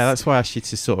this. Yeah, that's why I asked you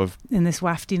to sort of in this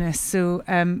waftiness.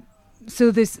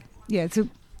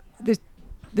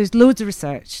 There's loads of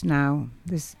research now.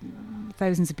 There's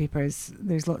thousands of papers.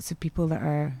 There's lots of people that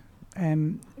are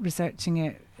researching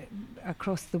it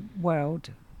across the world,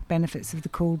 benefits of the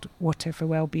cold water for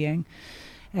well-being.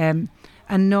 And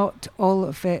not all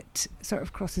of it sort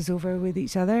of crosses over with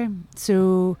each other.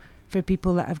 So for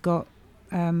people that have got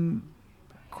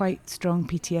quite strong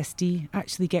PTSD,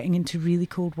 actually getting into really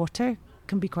cold water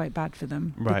can be quite bad for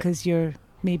them. Right. Because you're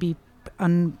maybe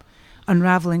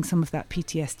unraveling some of that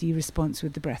PTSD response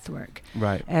with the breath work.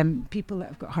 Right. People that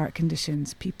have got heart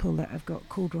conditions, people that have got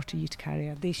cold water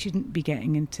urticaria, they shouldn't be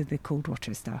getting into the cold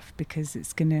water stuff because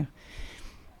it's going to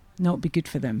not be good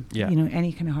for them. Yeah. You know,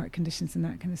 any kind of heart conditions and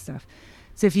that kind of stuff.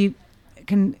 So if you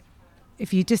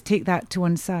just take that to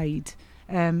one side,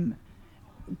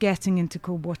 getting into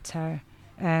cold water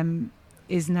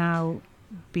is now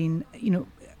been, you know,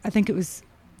 I think it was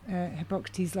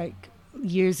Hippocrates like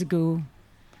years ago,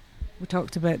 we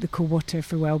talked about the cold water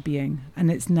for well-being,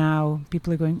 and it's now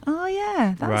people are going, oh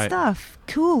yeah, that stuff,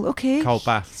 cool, okay. Cold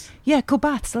baths. Yeah, cold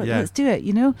baths, let's do it,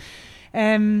 you know.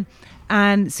 And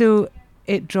so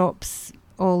it drops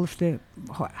all of the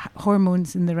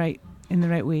hormones in the right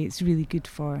way. It's really good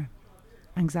for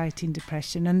anxiety and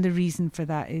depression, and the reason for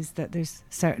that is that there's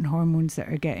certain hormones that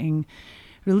are getting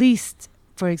released.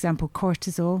 For example,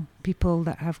 cortisol. People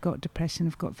that have got depression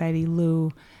have got very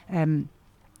low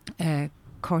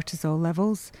cortisol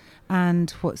levels,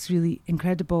 and what's really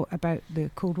incredible about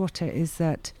the cold water is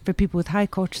that for people with high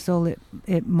cortisol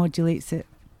it modulates it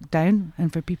down,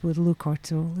 and for people with low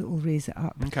cortisol it will raise it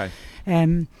up. Okay.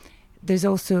 There's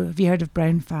also, have you heard of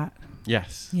brown fat?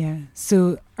 Yes. Yeah.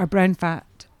 So our brown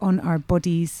fat on our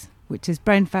bodies, which is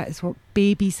brown fat is what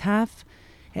babies have.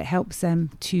 It helps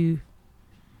them to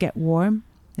get warm.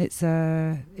 It's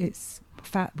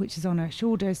fat which is on our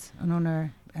shoulders and on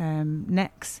our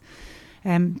necks.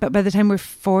 But by the time we're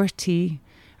 40,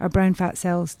 our brown fat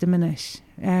cells diminish,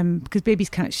 because babies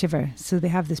can't shiver, so they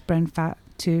have this brown fat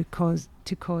to cause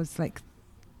like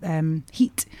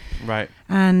heat. Right.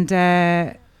 And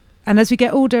as we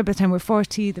get older, by the time we're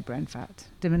 40, the brown fat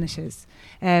diminishes.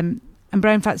 And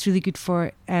brown fat's really good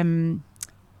for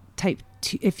type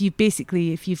 2. If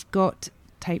you've got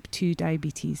type 2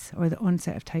 diabetes or the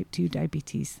onset of type 2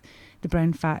 diabetes, the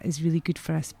brown fat is really good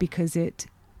for us because it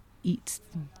eats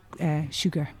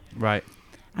sugar. Right.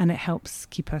 And it helps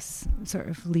keep us sort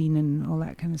of lean and all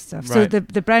that kind of stuff. Right. So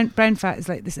the brown fat is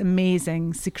like this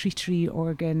amazing secretory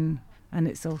organ, and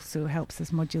it also helps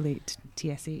us modulate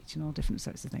TSH and all different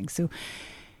sorts of things. So,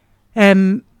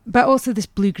 but also this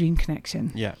blue-green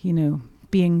connection. Yeah. You know,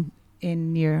 being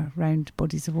in near round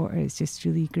bodies of water is just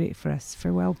really great for us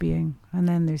for well-being. And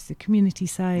then there's the community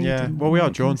side. Yeah. And Well, we all are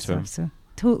that drawn kind of to them. stuff. So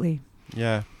totally.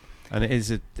 Yeah. And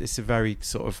it's a very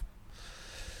sort of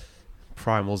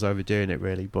primal's overdoing it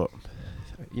really, but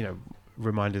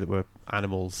reminder that we're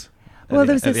animals at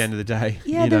the end of the day.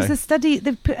 Yeah, there was a study.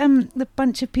 They put a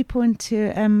bunch of people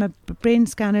into brain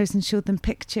scanners and showed them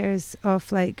pictures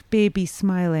of like babies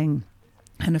smiling,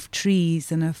 and of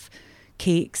trees and of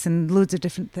cakes and loads of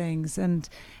different things, and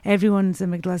everyone's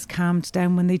amygdalas calmed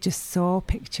down when they just saw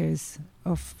pictures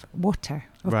of water,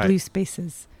 of Right. blue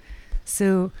spaces.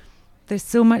 So there's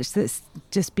so much that's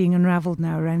just being unravelled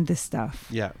now around this stuff.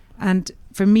 Yeah. And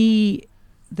for me,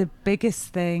 the biggest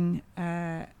thing,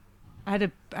 I had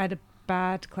a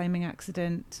bad climbing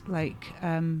accident like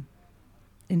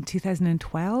in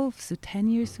 2012, so 10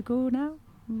 years ago now,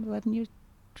 11 years,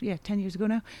 10 years ago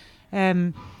now.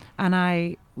 And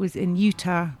I was in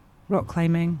Utah rock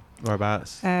climbing.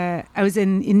 Whereabouts? I was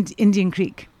in Indian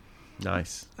Creek.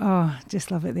 Nice. Oh, just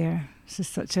love it there. It's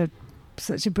just such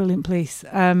a brilliant place.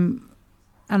 And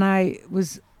I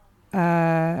was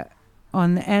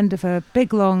on the end of a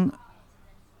big, long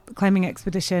climbing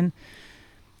expedition,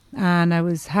 and I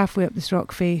was halfway up this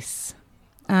rock face,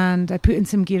 and I put in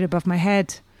some gear above my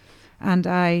head, and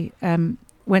I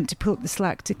went to pull up the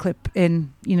slack to clip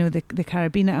in, the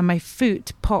carabiner, and my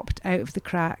foot popped out of the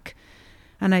crack,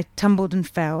 and I tumbled and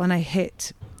fell, and I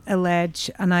hit a ledge,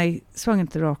 and I swung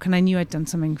into the rock, and I knew I'd done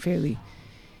something fairly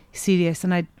serious,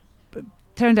 and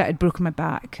turned out I'd broken my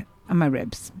back and my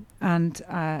ribs, and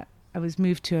I was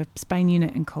moved to a spine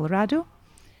unit in Colorado,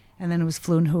 and then I was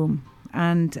flown home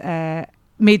and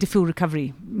made a full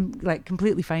recovery, like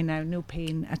completely fine now, no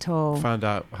pain at all. Found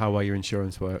out how well your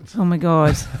insurance works. Oh my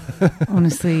God.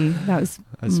 Honestly, that was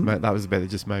the bit that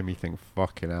just made me think,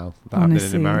 fucking hell, that happened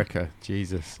in America.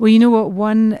 Jesus. Well, you know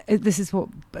what, this is what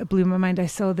blew my mind. I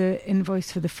saw the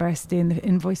invoice for the first day and the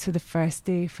invoice for the first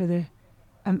day for the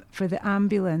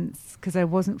ambulance, because I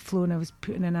wasn't flown, I was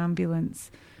put in an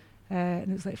ambulance. And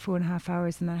it was like 4.5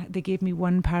 hours, and they gave me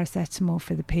one paracetamol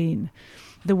for the pain.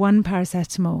 The one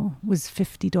paracetamol was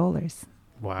 $50.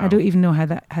 Wow. I don't even know how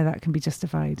that can be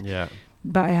justified. Yeah.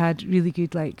 But I had really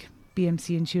good like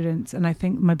BMC insurance, and I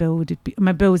think my bill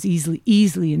was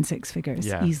easily in six figures.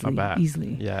 Yeah, easily, I bet.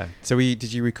 easily. Yeah. So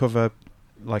did you recover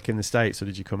like in the States, or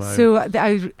did you come home? So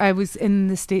I was in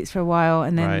the States for a while,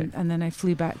 and then Right. and then I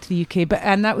flew back to the UK.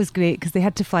 And that was great because they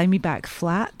had to fly me back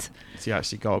flat. So you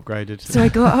actually got upgraded. So I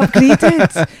got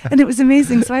upgraded, and it was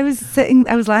amazing. So I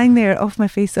was lying there off my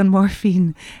face on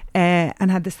morphine,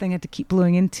 and had this thing I had to keep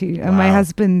blowing into. And my Wow.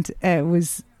 husband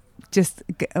was just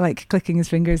like clicking his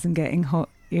fingers and getting hot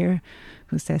air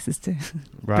hostesses to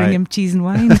bring him cheese and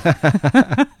wine.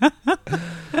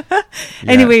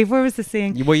 Yeah. Anyway, where was the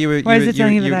saying? You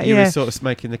were sort of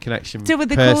making the connection so with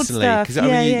the personally, cold stuff, because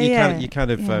you kind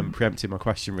of yeah. Preempted my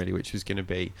question really, which was going to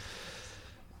be,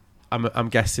 I'm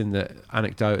guessing that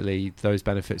anecdotally those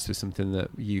benefits were something that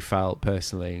you felt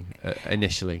personally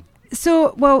initially.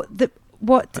 So, well, the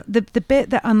bit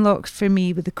that unlocked for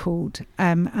me with the cold,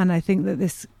 and I think that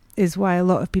this is why a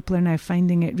lot of people are now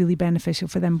finding it really beneficial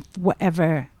for them,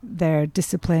 whatever their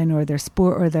discipline or their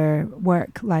sport or their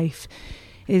work life,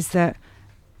 is that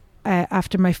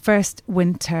after my first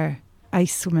winter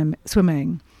ice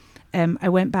swimming, I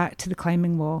went back to the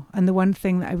climbing wall, and the one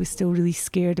thing that I was still really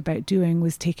scared about doing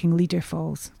was taking leader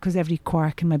falls, because every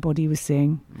quark in my body was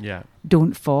saying, "Yeah,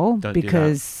 don't fall,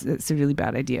 because it's a really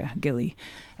bad idea, Gilly."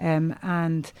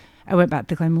 And I went back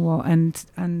to the climbing wall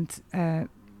and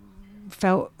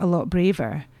felt a lot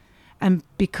braver, and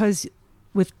because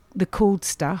with the cold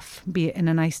stuff, be it in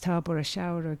an ice tub or a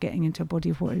shower or getting into a body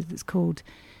of water that's cold,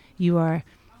 you are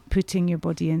putting your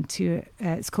body into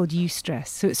it's called eustress.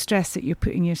 So it's stress that you're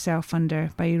putting yourself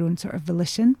under by your own sort of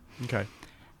volition. Okay.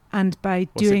 And by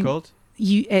What's it called?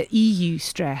 EU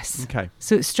stress. Okay.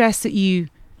 So it's stress that you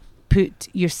put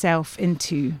yourself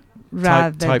into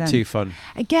rather type than 2 fun.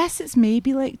 I guess it's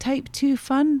maybe like type 2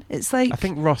 fun. It's like, I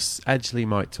think Ross Edgley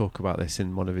might talk about this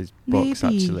in one of his books,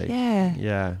 maybe, actually.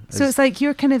 Yeah. So it's like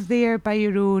you're kind of there by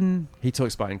your own. He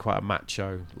talks about it in quite a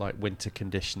macho, like winter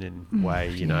conditioning way,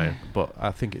 you know. But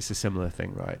I think it's a similar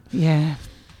thing, right? Yeah.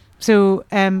 So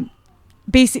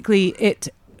basically,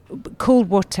 cold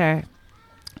water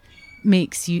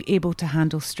makes you able to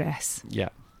handle stress. Yeah.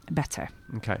 Better.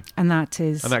 Okay. And that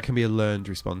can be a learned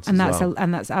response and as that's well.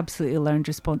 and that's absolutely a learned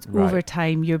response. Right. Over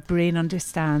time, your brain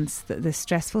understands that the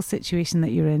stressful situation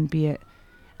that you're in, be it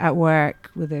at work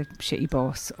with a shitty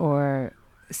boss, or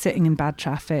sitting in bad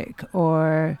traffic,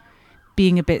 or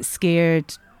being a bit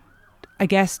scared, I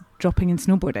guess dropping in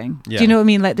snowboarding. Yeah. Do you know what I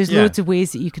mean? Like there's loads of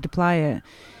ways that you could apply it.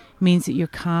 Means that you're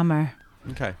calmer.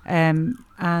 Okay.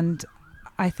 And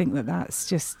I think that that's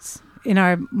just, in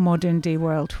our modern day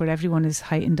world where everyone is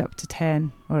heightened up to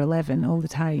 10 or 11 all the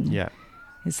time. Yeah.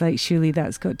 It's like, surely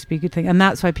that's got to be a good thing. And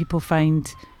that's why people find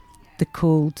the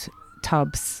cold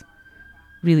tubs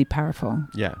really powerful.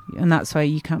 Yeah. And that's why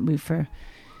you can't move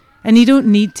and you don't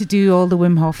need to do all the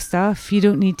Wim Hof stuff. You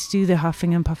don't need to do the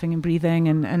huffing and puffing and breathing.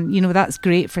 And you know, that's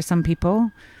great for some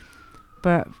people.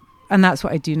 And that's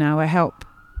what I do now. I help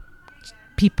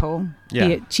people, be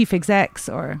it chief execs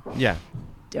or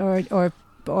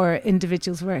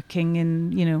individuals working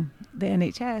in, you know, the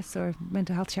NHS or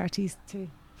mental health charities, to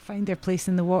find their place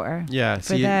in the water. Yeah,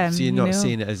 so you're not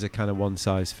seeing it as a kind of one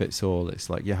size fits all.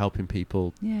 It's like you're helping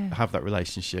people have that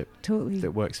relationship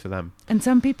that works for them. And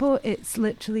some people, it's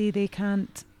literally they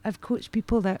can't. I've coached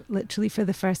people that literally for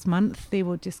the first month they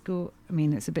will just go. I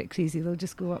mean, it's a bit crazy. They'll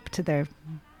just go up to their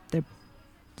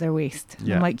waist.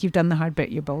 Yeah. I'm like, you've done the hard bit.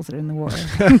 Your balls are in the water.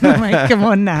 I'm like, come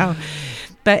on now.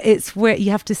 But it's where you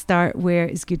have to start where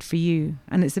is good for you.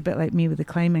 And it's a bit like me with the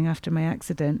climbing after my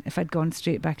accident. If I'd gone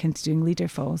straight back into doing leader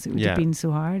falls, it would have been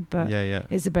so hard. But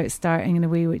it's about starting in a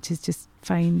way which is just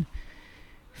fine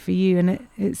for you. And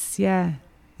I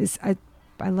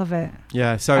love it.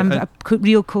 Yeah. So I'm a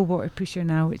real cold water pusher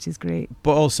now, which is great.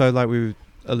 But also, like we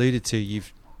alluded to,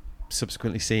 you've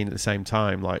subsequently seen at the same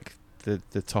time, like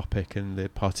the topic and the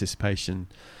participation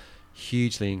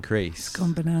hugely increased. It's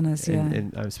gone bananas,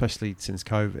 especially since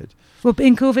COVID. Well,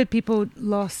 in COVID, people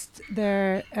lost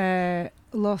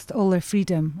all their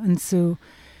freedom, and so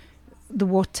the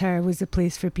water was a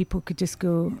place where people could just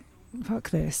go,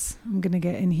 fuck this, I'm going to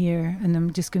get in here and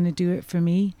I'm just going to do it for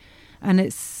me. And I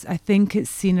think it's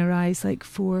seen a rise like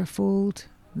fourfold.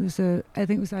 I think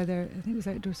it was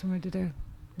Outdoor Somewhere did a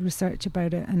research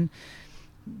about it, and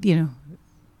you know,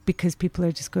 because people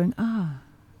are just going,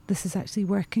 this is actually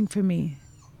working for me.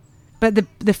 But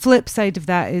the flip side of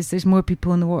that is there's more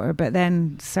people in the water, but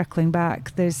then circling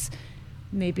back, there's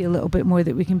maybe a little bit more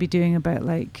that we can be doing about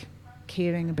like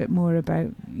caring a bit more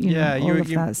about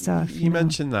that stuff. You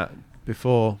mentioned that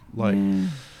before, like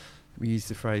we used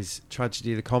the phrase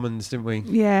tragedy of the commons, didn't we?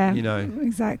 Yeah, you know,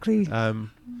 exactly. Do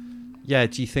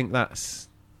you think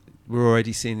we're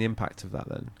already seeing the impact of that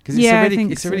then? Because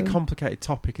it's a really complicated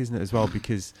topic, isn't it, as well?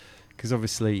 Because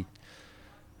obviously,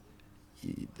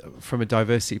 from a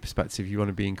diversity perspective, you want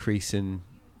to be increasing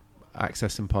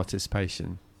access and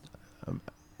participation.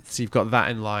 So you've got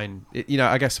that in line.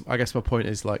 I guess my point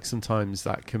is, like, sometimes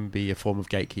that can be a form of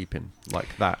gatekeeping,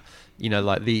 like that. You know,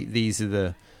 like these are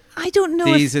the. I don't know.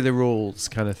 These are the rules,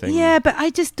 kind of thing. Yeah, but I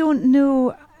just don't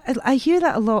know. I hear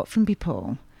that a lot from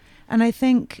people, and I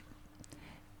think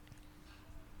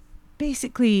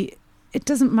basically it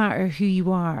doesn't matter who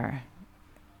you are.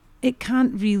 It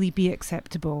can't really be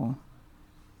acceptable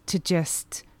to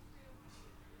just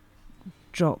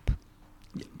drop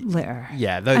litter.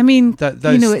 Yeah, I mean, is that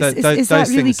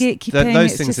really gatekeeping?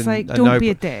 It's just like, don't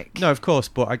be a dick. No, of course,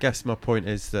 but I guess my point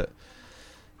is that,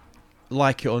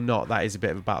 like it or not, that is a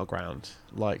bit of a battleground.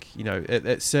 Like, you know,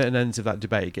 at certain ends of that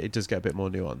debate, it does get a bit more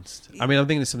nuanced. I mean, I'm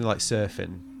thinking of something like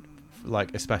surfing,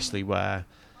 like especially where,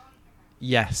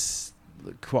 yes,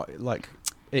 quite like.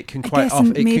 It can quite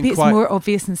often. Maybe it's more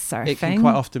obvious in surfing. It can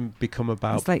quite often become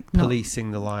about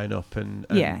policing the line up and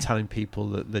telling people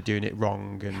that they're doing it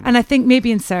wrong. And I think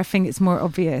maybe in surfing it's more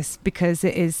obvious because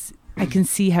it is. I can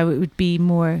see how it would be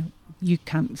more. You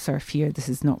can't surf here. This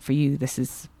is not for you. This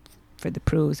is for the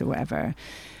pros or whatever.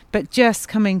 But just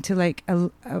coming to like a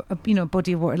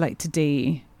body of water like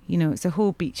today, you know, it's a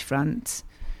whole beachfront.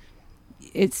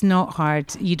 It's not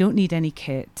hard. You don't need any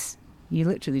kit. You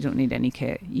literally don't need any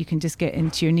kit. You can just get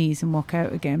into your knees and walk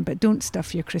out again. But don't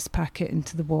stuff your crisp packet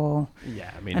into the wall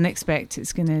and expect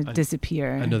it's going to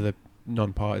disappear. Another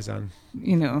non-partisan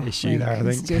issue like, there, I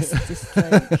think.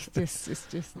 It's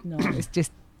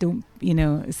just don't,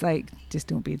 it's like, just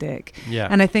don't be a dick. Yeah.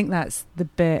 And I think that's the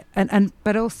bit.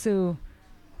 But also,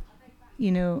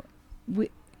 you know,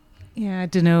 I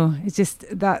don't know. It's just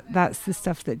that's the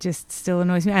stuff that just still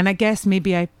annoys me. And I guess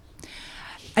maybe I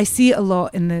see it a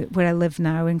lot in where I live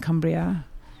now in Cumbria.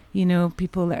 You know,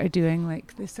 people that are doing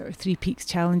like the sort of 3 Peaks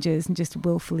challenges and just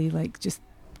willfully like just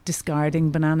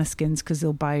discarding banana skins because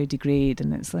they'll biodegrade.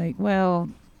 And it's like, well,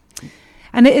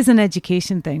 and it is an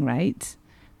education thing, right?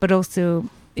 But also,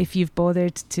 if you've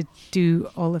bothered to do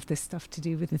all of this stuff to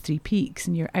do with the 3 Peaks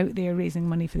and you're out there raising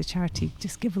money for the charity,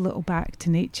 just give a little back to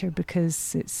nature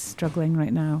because it's struggling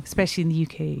right now, especially in the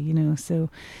UK, you know. So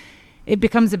it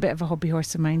becomes a bit of a hobby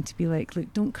horse of mine to be like,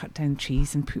 look, don't cut down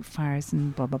trees and put fires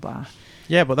and blah, blah, blah.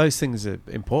 Yeah, but those things are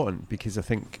important because I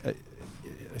think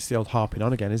it's the old harping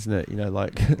on again, isn't it? You know,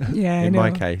 like in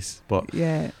my case. But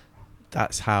yeah,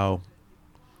 that's how...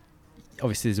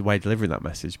 Obviously, there's a way of delivering that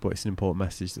message, but it's an important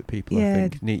message that people, I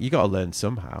think, need. You got to learn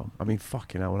somehow. I mean,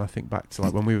 fucking hell, when I think back to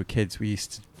like when we were kids, we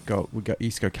used to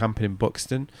go camping in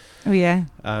Buxton. Oh yeah.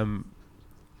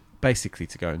 Basically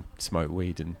to go and smoke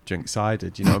weed and drink cider.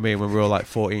 Do you know what I mean? When we were all like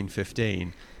 14,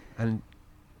 15, and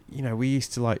you know, we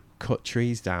used to like cut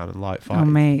trees down and light fires. Oh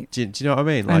mate, do you know what I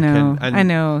mean? Like, I know. And I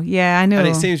know. Yeah, I know. And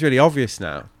it seems really obvious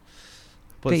now,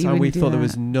 but at the time we thought that. there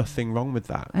was nothing wrong with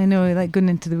that. I know, like going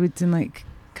into the woods and like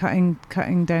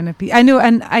cutting down a piece. I know,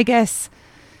 and I guess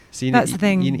that's the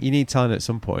thing. You need talent at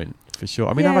some point, for sure.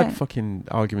 I mean, I've had fucking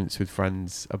arguments with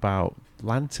friends about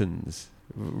lanterns.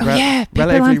 Relatively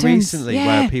lanterns. Recently,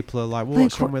 where people are like, well,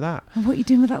 what's wrong with that? What are you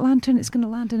doing with that lantern? It's going to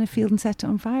land in a field and set it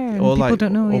on fire. And or people like,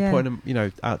 don't know. Or putting them, you know,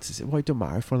 out to say, well, it doesn't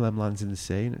matter if one of them lands in the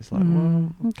sea. And it's like,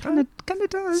 well, kind of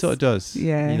does. Sort of does.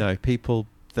 Yeah. You know, people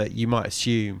that you might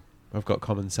assume have got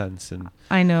common sense and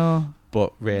I know.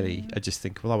 But really, I just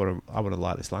think, well, I want to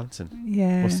light this lantern.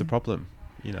 Yeah. What's the problem?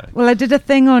 You know. Well, I did a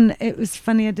thing on. It was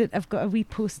funny. I've got a wee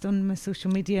post on my social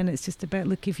media, and it's just about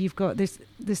look. If you've got there's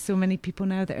so many people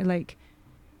now that are like,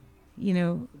 you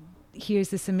know,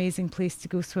 here's this amazing place to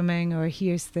go swimming, or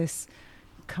here's this,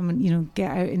 come and, you know,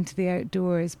 get out into the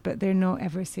outdoors, but they're not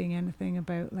ever saying anything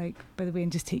about like, by the way,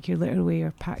 and just take your litter away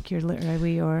or pack your litter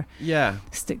away or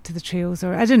stick to the trails,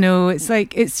 or I don't know. It's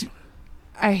like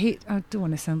I don't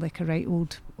want to sound like a right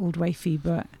old wifey,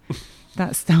 but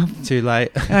that stuff. Too late.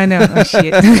 I know. Oh,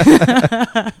 shit.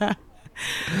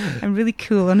 I'm really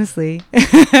cool, honestly.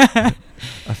 I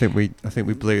think we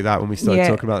blew that when we started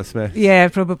talking about the Smiths. Yeah,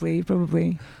 probably.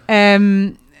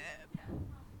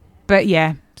 But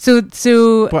yeah. So.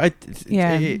 But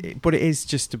but it is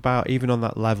just about, even on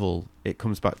that level, it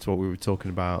comes back to what we were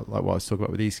talking about, like what I was talking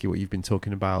about with Iski, what you've been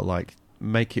talking about, like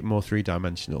make it more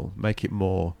 3-dimensional, make it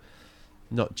more.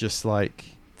 Not just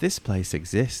like, this place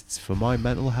exists for my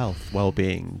mental health,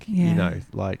 well-being. Yeah. You know,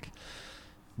 like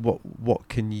what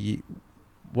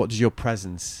does your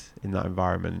presence in that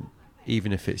environment,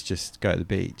 even if it's just go to the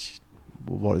beach,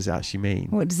 what does it actually mean?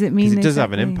 What does it mean? Because it does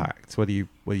have an impact, whether you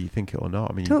think it or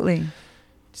not. I mean, totally. You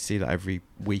see that every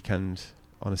weekend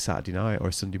on a Saturday night or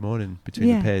a Sunday morning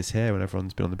between the piers here, when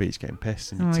everyone's been on the beach getting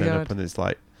pissed, and you turn up and it's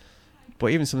like, but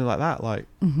even something like that, like,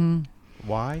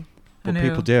 why? But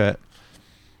people do it.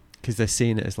 Because they're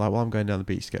seeing it as like, well, I'm going down the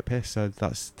beach to get pissed, so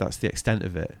that's the extent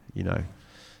of it, you know.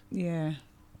 Yeah,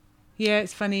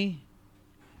 it's funny.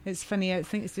 I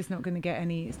think it's just not going to get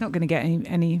any. It's not going to get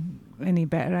any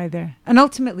better either. And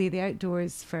ultimately, the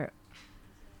outdoors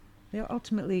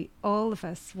ultimately all of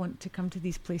us want to come to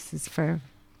these places for,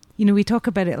 you know, we talk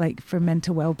about it like for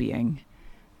mental well-being,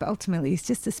 but ultimately it's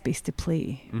just a space to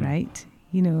play, right?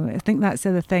 You know, I think that's the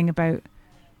other thing about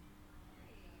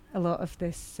a lot of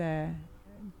this.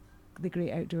 The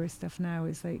great outdoor stuff now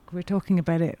is like, we're talking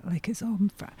about it like it's all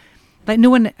like,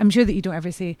 no one, I'm sure that you don't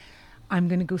ever say, I'm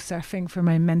going to go surfing for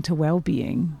my mental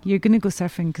well-being. You're going to go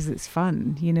surfing because it's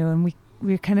fun, you know, and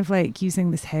we're kind of like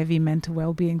using this heavy mental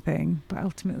well-being thing, but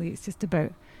ultimately it's just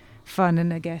about fun.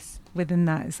 And I guess within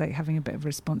that is like having a bit of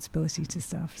responsibility to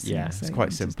stuff. So it's like,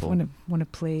 quite simple. Want to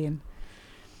play and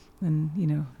you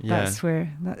know, that's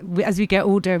where as we get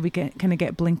older, we get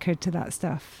blinkered to that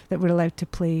stuff, that we're allowed to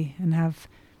play and have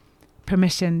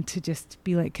permission to just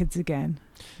be like kids again.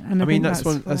 And I mean, that's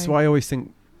why I always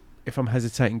think, if I'm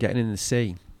hesitating getting in the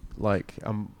sea, like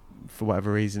for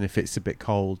whatever reason, if it's a bit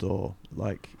cold, or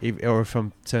like, or if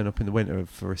I'm turning up in the winter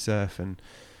for a surf and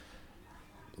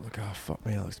look, oh fuck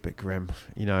me, that looks a bit grim,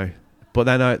 you know. But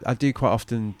then I do quite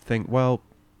often think, well,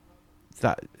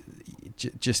 that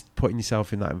just putting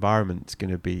yourself in that environment is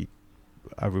going to be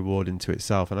a reward into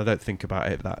itself, and I don't think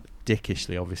about it that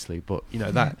dickishly, obviously, but you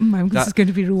know that this is going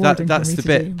to be rewarding. That's the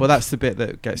bit, but that's the bit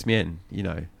that gets me in, you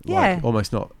know. Like,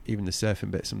 almost not even the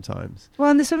surfing bit sometimes. Well,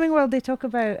 in the swimming world, they talk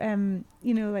about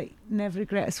you know, like never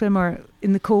regret a swim, or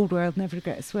in the cold world, never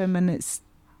regret a swim, and it's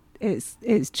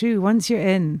true. Once you're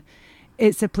in,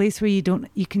 it's a place where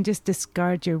you can just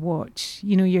discard your watch,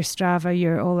 your Strava,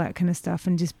 your all that kind of stuff,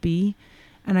 and just be.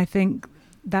 And I think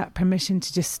that permission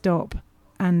to just stop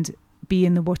and be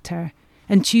in the water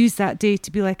and choose that day to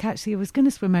be like, actually, I was going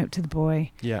to swim out to the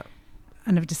buoy. Yeah.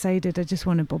 And I've decided I just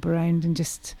want to bob around and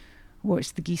just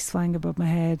watch the geese flying above my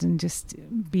head and just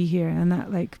be here. And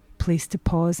that like place to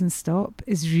pause and stop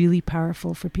is really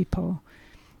powerful for people.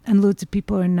 And loads of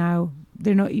people are now,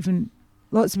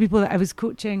 lots of people that I was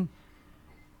coaching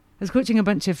a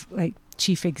bunch of like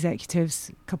chief executives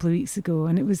a couple of weeks ago,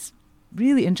 and it was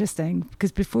really interesting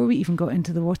because before we even got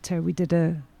into the water, we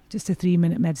did just a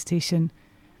 3-minute meditation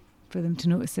for them to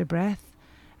notice their breath.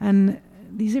 And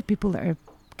these are people that are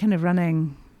kind of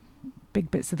running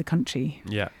big bits of the country.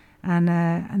 Yeah.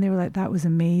 And they were like, that was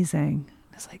amazing.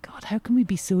 I was like, God, how can we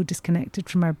be so disconnected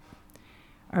from our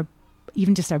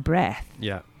even just our breath?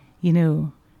 Yeah.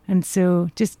 And so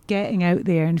just getting out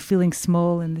there and feeling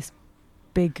small in this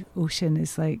big ocean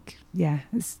is like,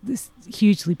 it's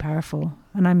hugely powerful.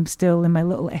 And I'm still in my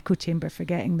little echo chamber,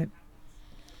 forgetting that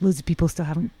loads of people still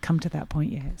haven't come to that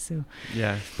point yet. So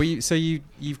yeah, but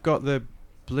you've got the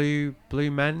Blue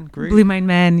Men group. Blue Mind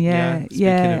Men, yeah. Speaking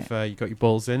of, you got your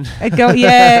balls in. I got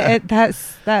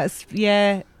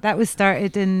that was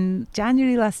started in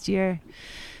January last year.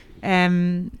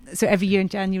 So every year in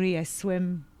January I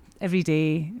swim every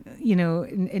day,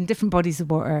 in different bodies of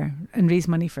water and raise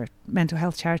money for mental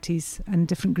health charities and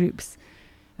different groups.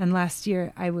 And last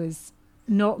year I was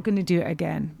not going to do it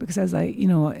again because I was like,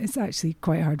 it's actually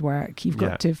quite hard work. You've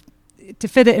got to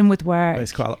fit it in with work.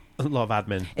 It's quite a lot of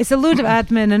admin. It's a load of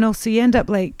admin, and also you end up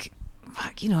like,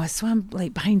 I swam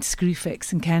like behind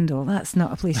Screwfix and Kendall. That's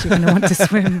not a place you're going to want to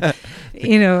swim.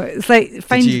 It's like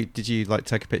Did you like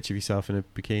take a picture of yourself in a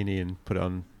bikini and put it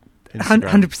on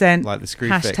Instagram? 100%. Like the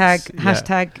Screwfix.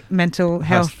 Hashtag mental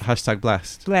health. Hashtag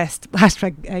blessed.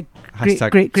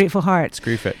 Hashtag grateful heart.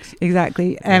 Screwfix.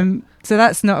 Exactly. So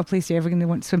that's not a place you're ever going to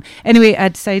want to swim. Anyway, I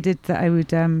decided that I would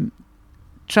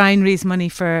try and raise money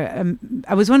for.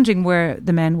 I was wondering where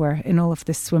the men were in all of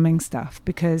this swimming stuff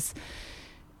because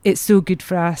it's so good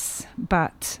for us,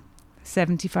 but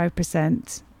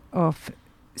 75% of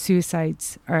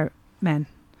suicides are men,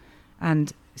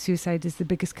 and suicide is the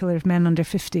biggest killer of men under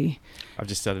 50. I've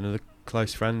just had another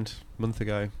close friend a month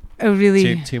ago. Oh,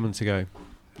 really? 2 months ago.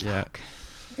 Yeah.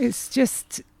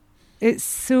 It's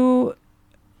so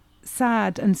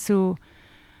sad and so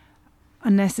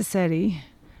unnecessary,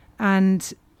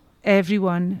 and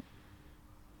everyone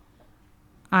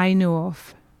I know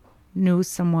of knows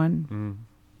someone,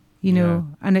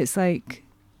 and it's like,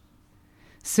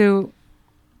 so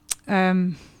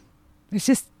it's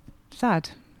just sad.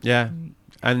 Yeah.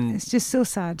 And it's just so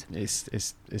sad. It's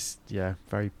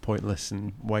very pointless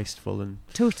and wasteful and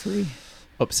totally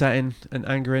upsetting and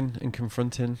angering and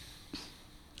confronting.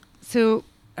 So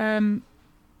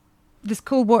this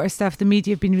cold water stuff, the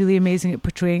media have been really amazing at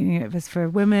portraying it as for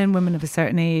women of a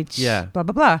certain age, blah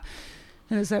blah blah.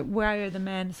 And it's like, why are the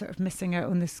men sort of missing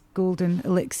out on this golden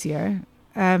elixir?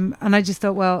 And I just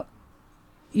thought, well,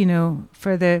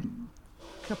 for the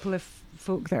couple of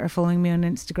folk that are following me on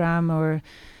Instagram or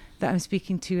that I'm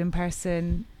speaking to in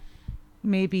person,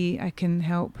 maybe I can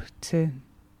help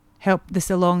this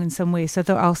along in some way. So I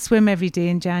thought I'll swim every day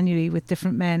in January with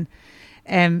different men,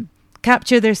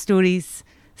 capture their stories,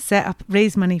 set up,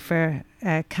 raise money for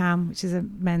CAM, which is a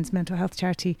men's mental health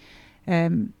charity,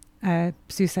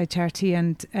 suicide charity,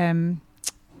 and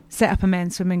set up a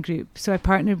men's swimming group. So I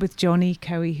partnered with Johnny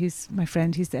Cowie, who's my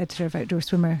friend, who's the editor of Outdoor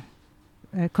Swimmer,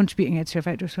 contributing editor of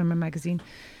Outdoor Swimmer magazine.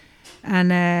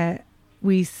 And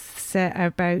we set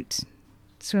about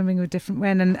swimming with different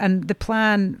men, and the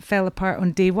plan fell apart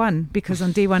on day one because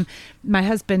on day one my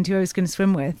husband, who I was going to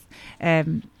swim with,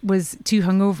 was too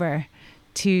hungover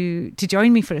to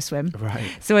join me for a swim. Right.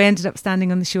 So I ended up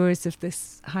standing on the shores of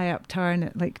this high up tarn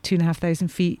at like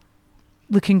 2,500 feet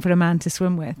looking for a man to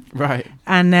swim with. Right.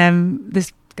 And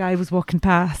this guy was walking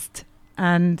past,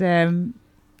 and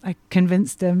I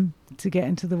convinced him to get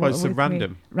into the water with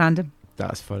random? Me. Random.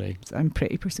 That's funny. So I'm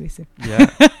pretty persuasive. Yeah.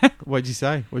 What did you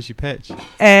say? What's your pitch?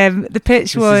 The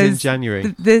pitch was... This is in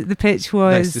January. The pitch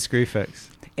was... Next to Screwfix.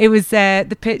 It was...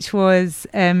 the pitch was,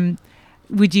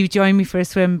 would you join me for a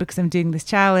swim because I'm doing this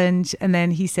challenge? And then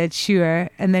he said, sure.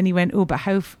 And then he went, oh, but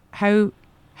how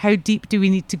deep do we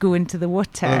need to go into the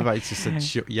water? Oh, I just said,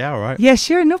 sure. Yeah, all right. Yeah,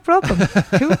 sure, no problem.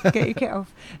 Cool, get your kit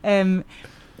off. And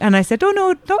I said, oh,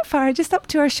 no, not far, just up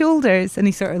to our shoulders. And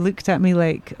he sort of looked at me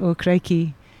like, oh,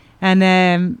 crikey. And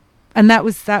that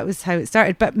was how it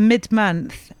started. But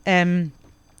mid-month it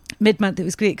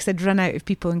was great because I'd run out of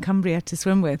people in Cumbria to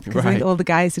swim with because I think all the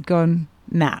guys had gone,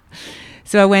 nah.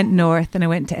 So I went north and I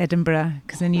went to Edinburgh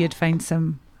because I knew I'd find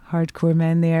some hardcore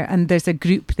men there. And there's a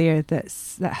group there that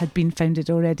had been founded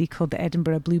already called the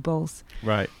Edinburgh Blue Balls.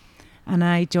 Right. And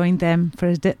I joined them for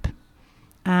a dip.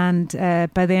 And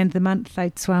by the end of the month,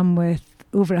 I'd swam with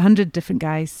over 100 different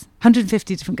guys,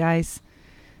 150 different guys,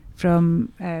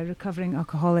 from recovering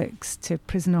alcoholics to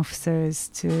prison officers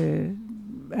to,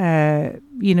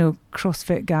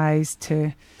 CrossFit guys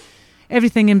to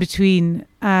everything in between,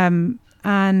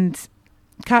 and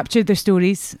captured their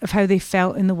stories of how they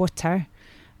felt in the water.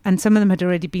 And some of them had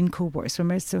already been cold water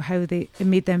swimmers, so how it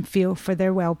made them feel for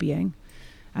their well-being.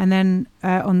 And then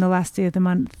on the last day of the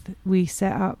month, we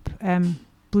set up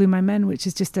Blue My Men, which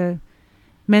is just a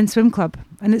men's swim club.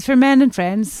 And it's for men and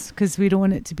friends, because we don't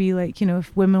want it to be like,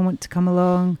 if women want to come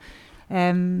along.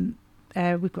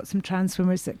 We've got some trans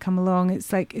swimmers that come along.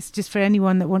 It's just for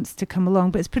anyone that wants to come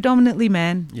along. But it's predominantly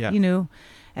men,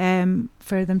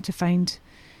 for them to find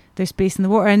their space in the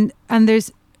water. And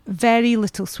there's very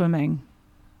little swimming.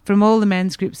 From all the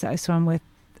men's groups that I swam with,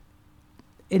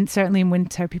 certainly in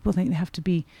winter, people think they have to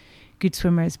be good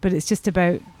swimmers, but it's just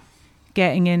about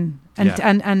getting in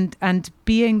and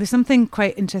being. There's something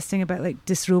quite interesting about like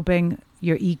disrobing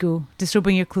your ego,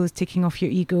 disrobing your clothes, taking off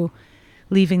your ego,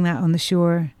 leaving that on the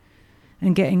shore,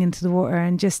 and getting into the water.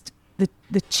 And just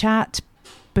the chat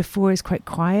before is quite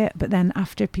quiet, but then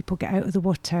after people get out of the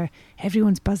water,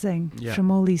 everyone's buzzing from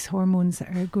all these hormones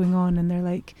that are going on, and they're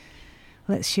like,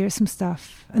 let's share some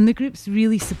stuff. And the group's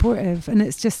really supportive, and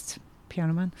it's just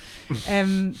piano man.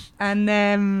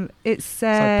 It's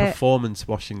like performance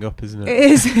washing up, isn't it?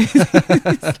 It is.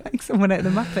 It's like someone out of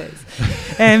the Muppets.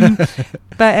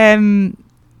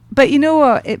 But you know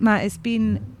what, Matt, it's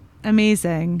been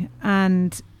amazing,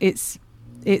 and it's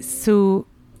so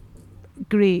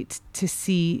great to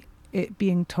see it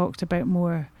being talked about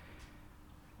more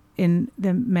in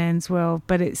the men's world,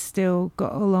 but it's still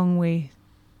got a long way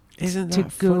to go,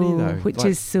 funny though? Which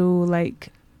is so like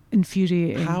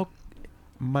infuriating. How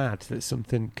mad that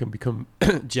something can become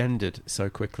gendered so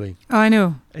quickly. Oh, I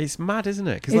know. It's mad, isn't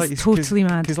it? It's totally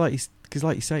mad. Because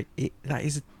like you say, that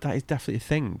is definitely a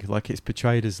thing. Like, it's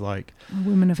portrayed as like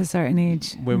women of a certain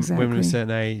age. Women of a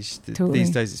certain age. Totally.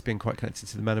 These days, it's been quite connected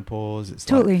to the menopause. It's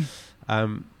totally. Like,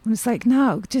 and it's like,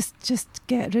 no, just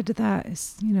get rid of that.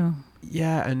 It's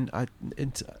Yeah,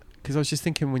 because I was just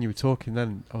thinking when you were talking,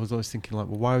 then I was always thinking like,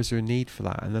 well, why was there a need for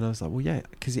that? And then I was like, well, yeah,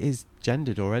 because it is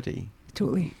gendered already.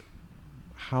 Totally.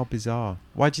 How bizarre.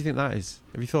 Why do you think that is?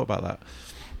 Have you thought about that?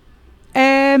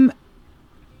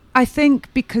 I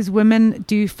think because women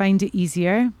do find it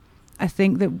easier. I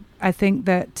think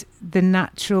that the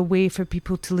natural way for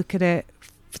people to look at it,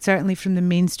 certainly from the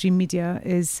mainstream media,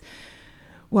 is,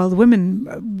 well, the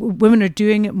women are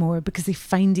doing it more because they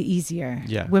find it easier.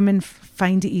 Yeah. Women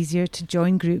find it easier to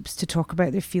join groups, to talk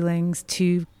about their feelings,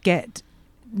 to get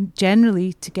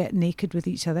naked with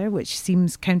each other, which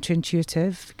seems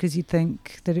counterintuitive because you'd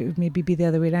think that it would maybe be the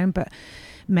other way around. But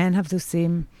men have those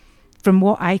same, from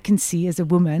what I can see as a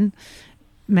woman,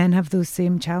 men have those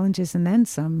same challenges and then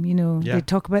some. They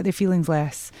talk about their feelings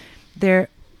less. They're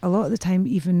a lot of the time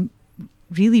even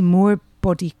really more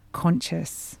body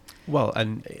conscious. Well,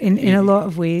 and in a lot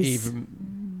of ways,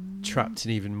 even trapped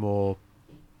in even more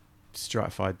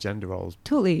stratified gender roles.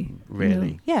 Totally,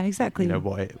 really. Yeah, exactly.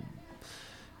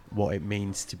 What it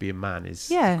means to be a man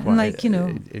is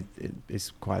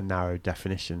it's quite a narrow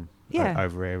definition.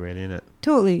 Over here, really, isn't it?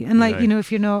 Totally, and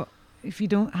if you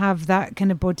don't have that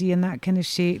kind of body and that kind of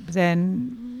shape,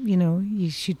 then you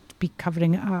should be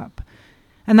covering it up,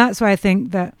 and that's why I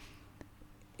think that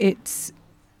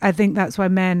that's why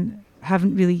men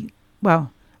haven't really.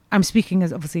 Well, I'm speaking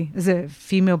as a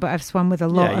female, but I've swum with a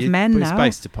lot of men now. It's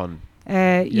based upon,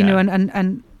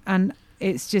 and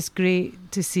it's just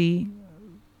great to see.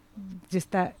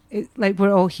 Just that, like,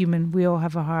 we're all human. We all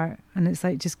have a heart, and it's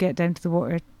like, just get down to the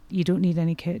water. You don't need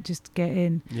any kit. Just get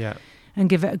in, and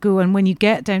give it a go. And when you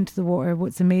get down to the water,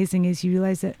 what's amazing is you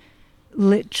realise that,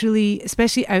 literally,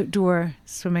 especially outdoor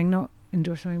swimming, not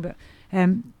indoor swimming, but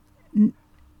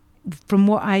from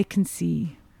what I can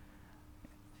see,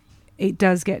 it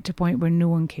does get to a point where no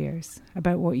one cares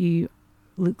about what you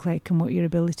look like and what your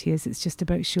ability is. It's just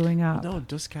about showing up. No one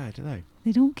does care, do they?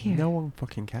 They don't care. No one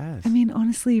fucking cares. I mean,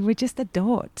 honestly, we're just a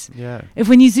dot. Yeah.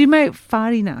 When you zoom out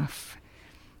far enough,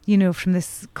 from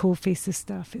this cold face of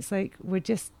stuff, it's like we're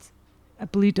just a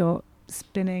blue dot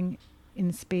spinning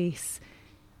in space,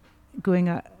 going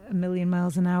at 1,000,000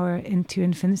 miles an hour into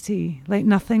infinity. Like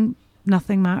nothing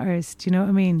matters. Do you know what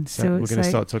I mean? So we're going to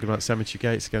start talking about cemetery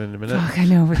gates again in a minute. Fuck, I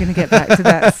know. We're going to get back to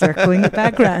that, circling it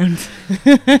back round.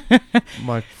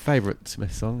 My favourite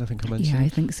Smith song, I think I mentioned. Yeah, I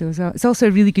think so as well. It's also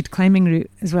a really good climbing route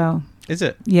as well. Is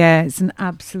it? Yeah, it's an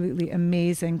absolutely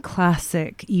amazing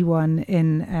classic E1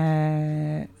 in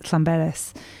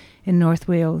Llanberis in North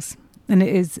Wales. And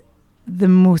it is the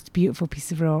most beautiful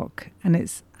piece of rock, and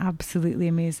it's absolutely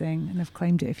amazing. And I've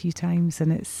climbed it a few times,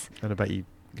 and it's... And I bet you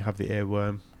have the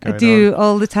earworm going I do on.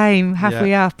 all the time.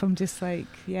 Halfway up, I'm just like,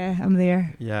 yeah, I'm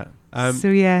there. Yeah. But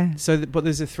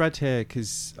there's a thread here,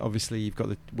 because obviously you've got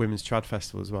the Women's Trad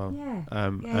Festival as well.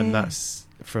 Yeah. That's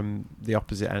from the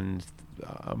opposite end,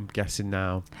 I'm guessing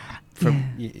now. From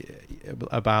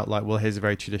about like, well, here's a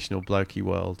very traditional blokey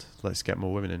world. Let's get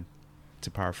more women in,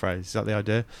 to paraphrase. Is that the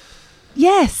idea?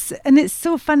 Yes, and it's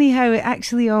so funny how it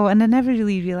actually all, and I never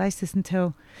really realised this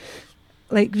until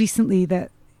like recently,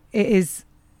 that it is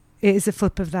a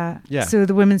flip of that. Yeah. So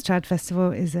the Women's Trad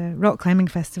Festival is a rock climbing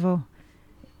festival.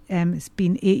 It's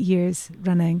been 8 years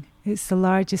running. It's the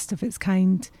largest of its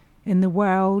kind in the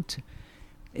world.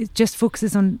 It just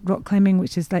focuses on rock climbing,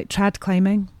 which is like trad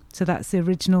climbing. So that's the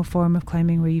original form of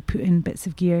climbing where you put in bits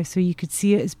of gear. So you could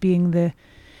see it as being the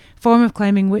form of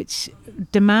climbing which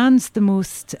demands the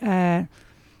most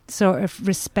sort of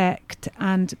respect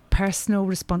and personal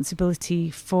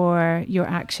responsibility for your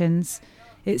actions.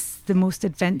 It's the most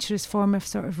adventurous form of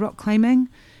sort of rock climbing.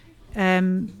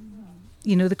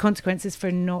 The consequences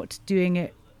for not doing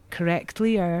it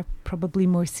correctly are probably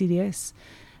more serious.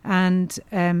 And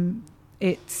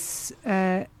it's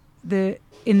in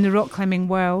the rock climbing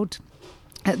world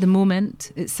at the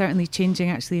moment, it's certainly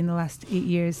changing actually in the last 8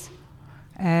 years.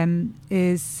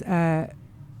 There's a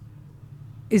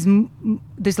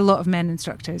lot of men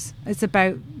instructors. It's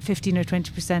about 15 or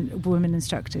 20% of women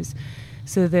instructors.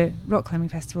 So the Rock Climbing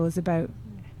Festival is about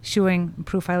showing and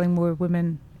profiling more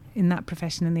women in that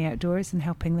profession in the outdoors and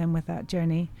helping them with that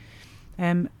journey,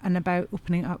 and about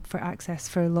opening up for access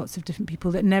for lots of different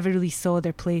people that never really saw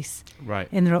their place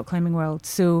in the rock climbing world.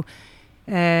 So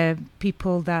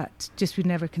people that just would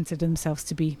never consider themselves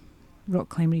to be rock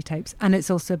climbery types. And it's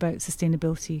also about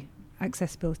sustainability,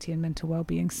 accessibility and mental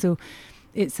well-being. So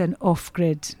it's an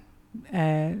off-grid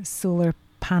solar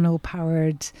panel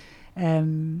powered,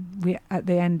 we at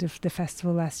the end of the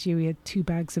festival last year we had 2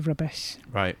 bags of rubbish.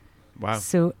 Right. Wow.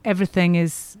 So everything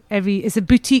is it's a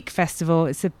boutique festival.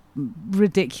 It's a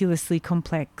ridiculously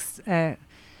complex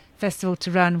festival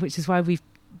to run, which is why we've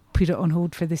put it on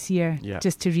hold for this year,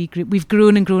 just to regroup. We've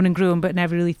grown and grown and grown, but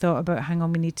never really thought about, hang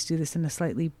on, we need to do this in a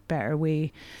slightly better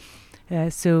way.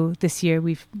 So this year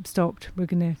we've stopped. We're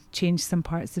going to change some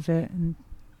parts of it and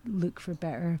look for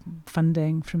better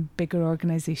funding from bigger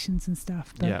organisations and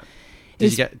stuff. But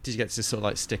did you get to sort of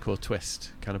like stick or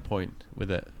twist kind of point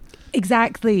with it?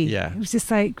 Exactly. Yeah. It was just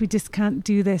like, we just can't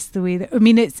do this the way that, I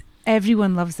mean, it's,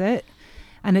 everyone loves it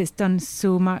and it's done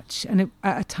so much. And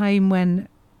at a time when,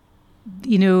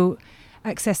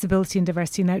 accessibility and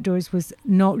diversity in outdoors was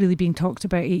not really being talked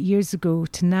about 8 years ago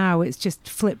to now, it's just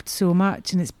flipped so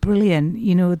much and it's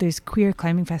brilliant. There's queer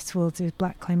climbing festivals, there's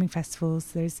black climbing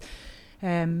festivals, there's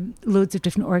loads of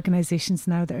different organisations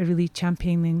now that are really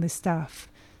championing this stuff.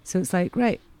 So it's like,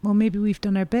 right, well, maybe we've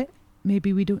done our bit.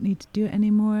 Maybe we don't need to do it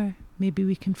anymore. Maybe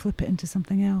we can flip it into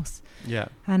something else. Yeah.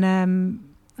 And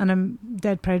I'm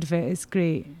dead proud of it. It's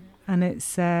great. And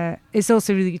it's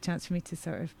also a really good chance for me to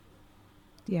sort of,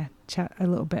 chat a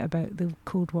little bit about the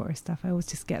cold water stuff. I always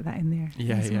just get that in there.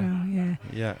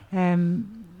 Yeah.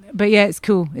 But yeah, it's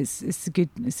cool. It's a good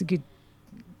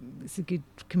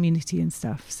community and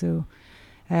stuff. So,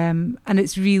 and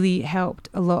it's really helped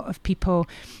a lot of people.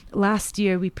 Last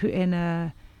year we put in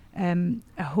a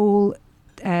whole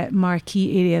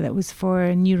marquee area that was for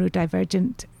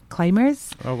neurodivergent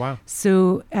climbers. Oh wow.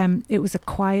 So it was a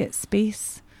quiet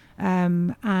space,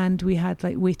 and we had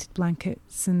like weighted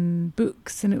blankets and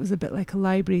books, and it was a bit like a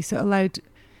library, so it allowed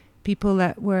people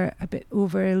that were a bit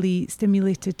overly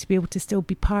stimulated to be able to still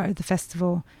be part of the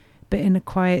festival but in a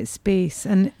quiet space.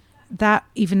 And that,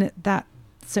 even that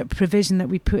sort of provision that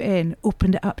we put in,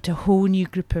 opened it up to a whole new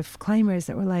group of climbers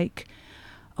that were like,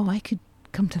 oh, I could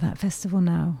come to that festival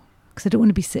now because I don't want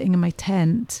to be sitting in my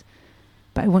tent,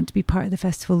 but I want to be part of the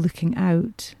festival looking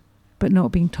out but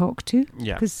not being talked to.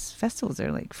 Yeah, because festivals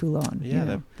are like full on.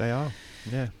 Yeah, they are.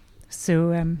 Yeah.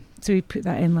 So we put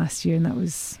that in last year, and that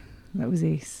was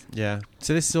ace. Yeah.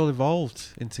 So this has all evolved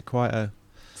into quite a,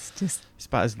 it's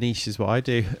about as niche as what I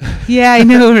do. Yeah, I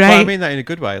know, right? Well, I mean that in a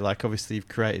good way. Like, obviously you've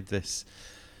created this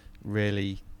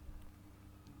really,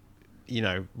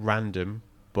 random,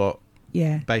 but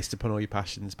based upon all your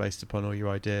passions, based upon all your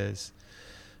ideas,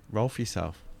 role for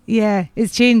yourself. Yeah,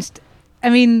 it's changed. I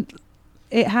mean,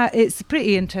 it's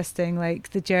pretty interesting,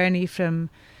 like the journey from,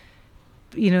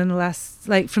 in the last,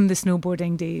 like from the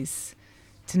snowboarding days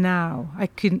to now. I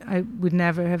would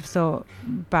never have thought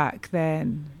back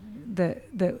then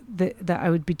that I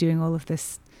would be doing all of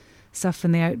this stuff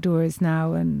in the outdoors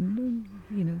now, and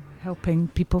helping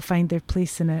people find their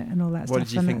place in it and all that stuff. What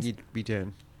did you think you'd be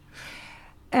doing?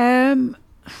 Do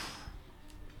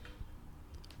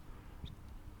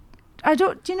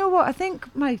you know what? I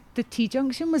think the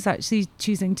T-junction was actually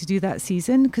choosing to do that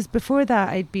season, because before that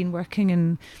I'd been working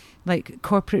in like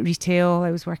corporate retail.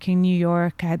 I was working in New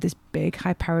York. I had this big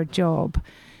high-powered job,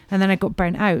 and then I got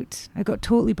burnt out. I got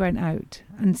totally burnt out,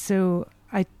 and so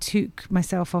I took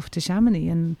myself off to Chamonix,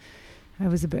 and I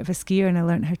was a bit of a skier, and I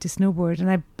learned how to snowboard.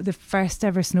 And the first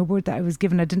ever snowboard that I was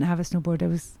given, I didn't have a snowboard. It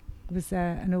was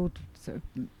an old sort of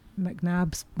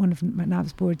one of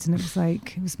McNabb's boards, and it was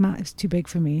too big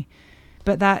for me.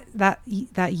 But that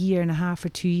year and a half or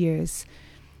 2 years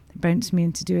bounced me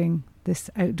into doing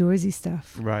this outdoorsy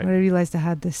stuff. Right. Where I realised I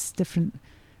had this different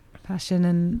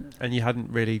passion. And you hadn't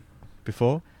really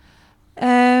before?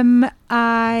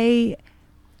 I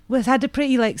had a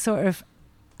pretty like sort of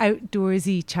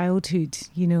outdoorsy childhood,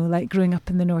 like growing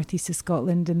up in the northeast of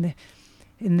Scotland in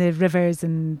the rivers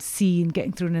and sea, and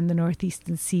getting thrown in the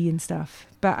northeastern sea and stuff.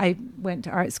 But I went to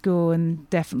art school and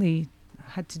definitely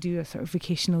had to do a sort of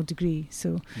vocational degree,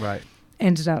 so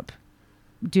ended up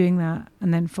doing that,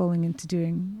 and then falling into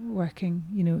working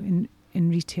in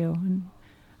retail. And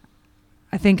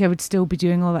I think I would still be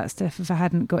doing all that stuff if I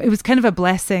hadn't got, it was kind of a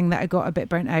blessing that I got a bit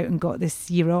burnt out and got this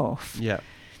year off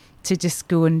to just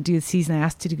go and do the season. I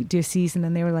asked to do a season,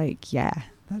 and they were like, yeah,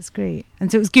 that's great.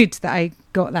 And so it was good that I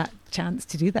got that chance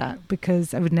to do that,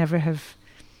 because I would never have.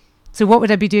 So what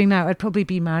would I be doing now? I'd probably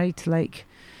be married to like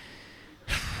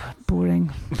a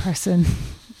boring person.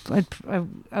 I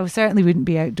certainly wouldn't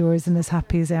be outdoors and as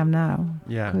happy as I am now.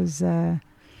 Yeah. Because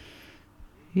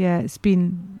it's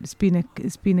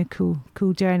been a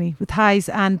cool journey with highs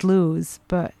and lows,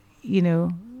 but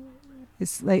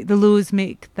it's like the lows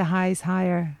make the highs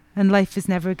higher, and life is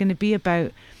never going to be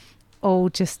about all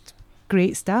just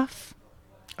great stuff.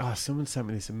 Oh, someone sent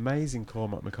me this amazing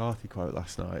Cormac McArthur quote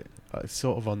last night. It's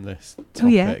sort of on this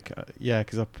topic. Oh, yeah? Yeah,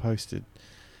 because I posted...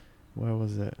 Where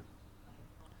was it?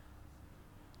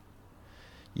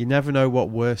 You never know what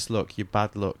worse luck your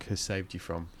bad luck has saved you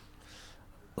from.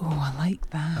 Oh, I like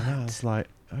that. I know, I was like,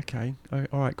 okay, all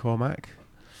right, Cormac.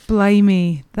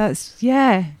 Blimey, that's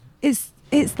it's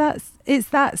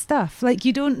that stuff. Like,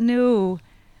 you don't know.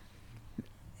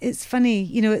 It's funny,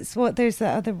 it's what there's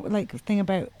that other like thing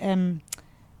about to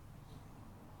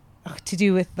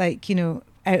do with like,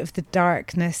 out of the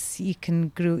darkness you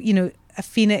can grow. A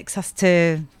phoenix has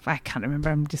to, I can't remember,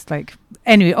 I'm just like,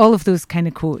 anyway, all of those kind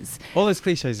of quotes. All those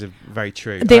cliches are very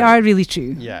true. They are really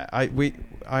true. Yeah, I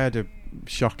had a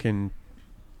shocking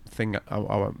thing.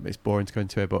 It's boring to go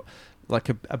into it, but like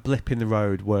a blip in the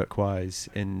road work-wise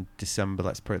in December,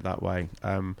 let's put it that way.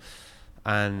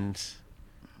 And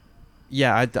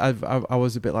yeah, I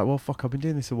was a bit like, well, fuck, I've been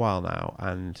doing this a while now,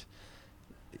 and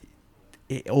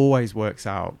it always works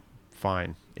out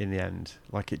fine in the end.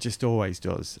 Like, it just always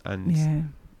does.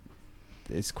 And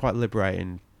it's quite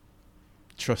liberating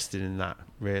trusting in that,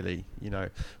 really.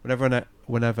 Whenever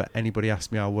anybody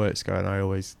asks me how work's going, I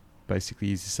always basically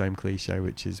use the same cliche,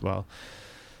 which is, well,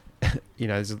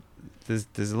 there's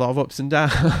a lot of ups and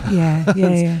downs.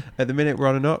 Yeah. At the minute we're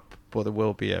on an up, but there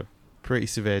will be a pretty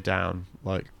severe down,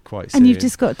 like quite soon. And you've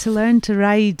just got to learn to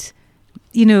ride,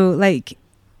 I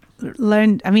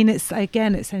mean, it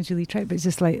sounds really trite, but it's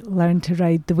just like learn to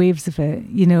ride the waves of it,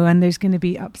 and there's going to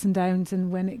be ups and downs,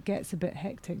 and when it gets a bit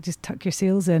hectic, just tuck your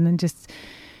sails in and just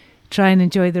try and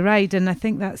enjoy the ride. And I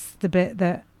think that's the bit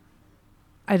that,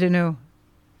 I don't know,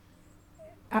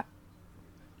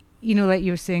 like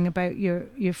you were saying about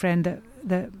your friend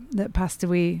that passed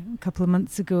away a couple of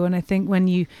months ago, and I think when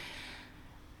you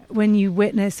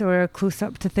witness or are close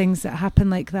up to things that happen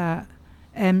like that,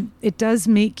 it does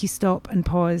make you stop and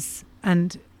pause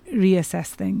and reassess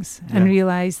things and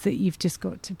realise that you've just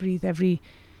got to breathe every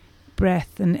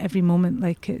breath and every moment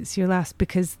like it's your last,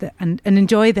 because and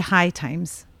enjoy the high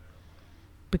times,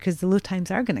 because the low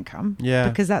times are going to come. Yeah,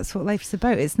 because that's what life's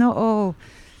about. It's not all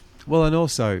well. And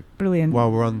also, brilliant.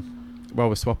 While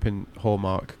we're swapping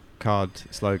Hallmark card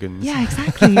slogans. Yeah,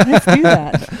 exactly. Let's do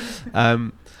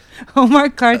that.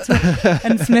 Hallmark cards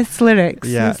and Smith's lyrics.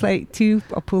 Yeah. It's like two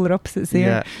polar opposites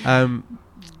there. Yeah.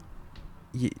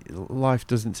 Life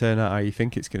doesn't turn out how you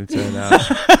think it's going to turn out.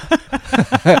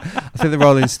 I think the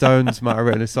Rolling Stones might have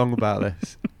written a song about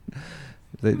this.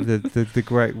 The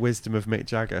great wisdom of Mick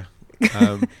Jagger.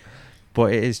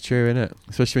 But it is true, isn't it?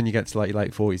 Especially when you get to like your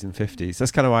late 40s and 50s.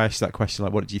 That's kind of why I asked that question,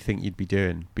 like, what did you think you'd be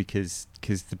doing? Because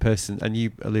the person, and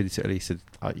you alluded to it, Lisa,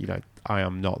 I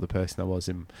am not the person I was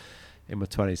in my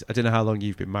 20s. I don't know how long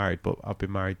you've been married, but I've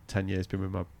been married 10 years, been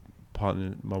with my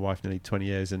partner, my wife, nearly 20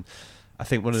 years, and I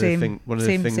think one of Same.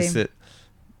 the things that,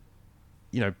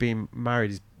 you know, being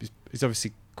married is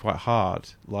obviously quite hard,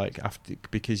 like after,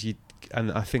 because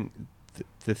and I think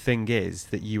the thing is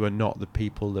that you are not the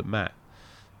people that met.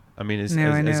 I mean, as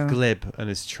glib and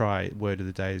as trite word of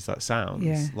the day as that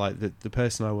sounds, like the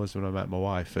person I was when I met my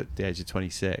wife at the age of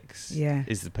 26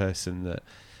 is the person that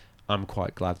I'm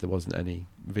quite glad there wasn't any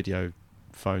video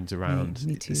phones around.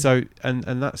 Me too. So and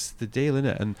that's the deal, isn't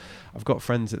it? And I've got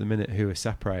friends at the minute who are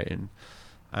separating,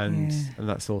 and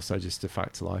that's also just a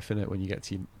fact of life, isn't it? When you get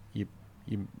to your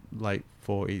late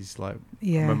 40s, like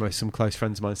I remember some close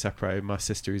friends of mine separated. My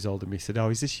sister, who's older than me, said, "Oh,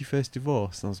 is this your first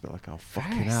divorce?" And I was a bit like, "Oh,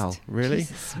 fucking hell, really?"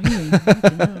 Jesus, really?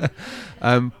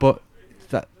 But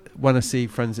that when I see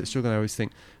friends that struggle, I always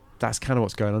think that's kind of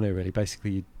what's going on here, really.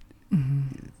 Basically,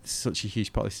 such a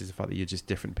huge part of this is the fact that you're just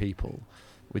different people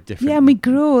with different... Yeah, and we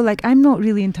grow. Like, I'm not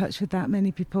really in touch with that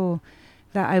many people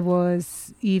that I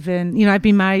was even... You know, I've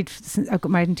been married since... I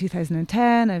got married in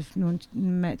 2010. I've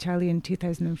met Charlie in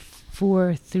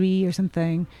 2004, 3 or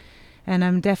something. And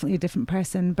I'm definitely a different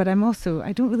person. But I'm also...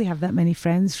 I don't really have that many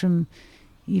friends from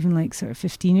even like sort of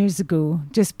 15 years ago,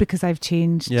 just because I've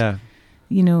changed,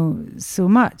 you know, so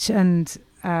much. And...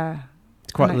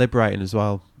 it's quite liberating as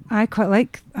well. I quite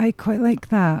like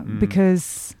that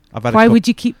because would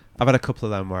you keep... I've had a couple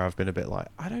of them where I've been a bit like,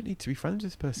 I don't need to be friends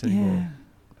with this person anymore.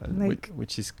 And like,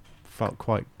 which is felt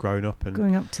quite grown up. And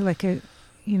going up to like a,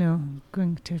 you know,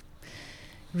 going to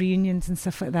reunions and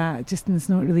stuff like that, just it's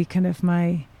not really kind of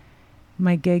my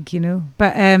gig, you know.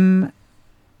 But and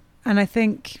I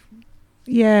think,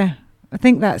 I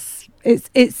think that's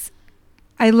it's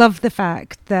I love the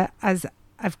fact that as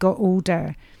I've got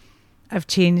older, I've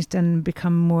changed and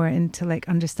become more into like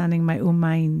understanding my own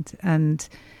mind and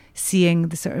seeing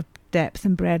the sort of depth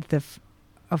and breadth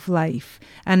of life.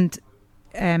 And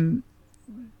you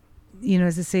know,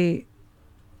 as I say,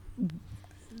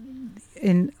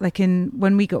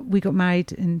 when we got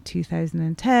married in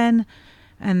 2010,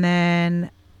 and then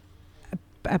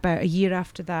about a year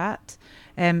after that,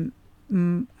 I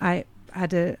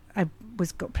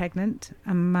got pregnant,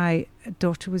 and my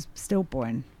daughter was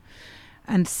stillborn.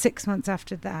 And 6 months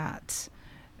after that,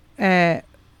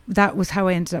 that was how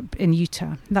I ended up in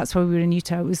Utah. That's why we were in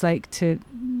Utah. It was like to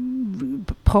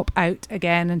pop out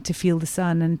again and to feel the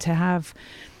sun and to have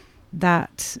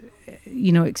that,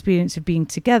 you know, experience of being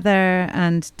together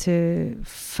and to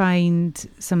find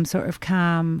some sort of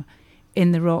calm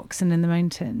in the rocks and in the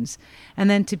mountains. And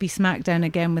then to be smacked down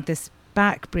again with this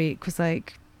back break was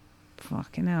like,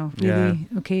 fucking hell, really?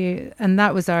 Yeah. Okay. And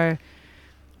that was our,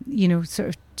 you know, sort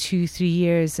of 2-3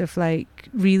 years of like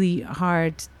really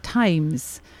hard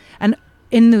times. And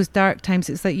in those dark times,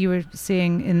 it's like you were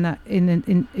saying in that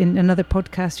in another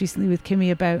podcast recently with Kimmy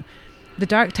about the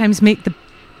dark times make the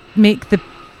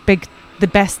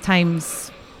best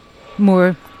times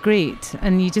more great,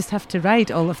 and you just have to ride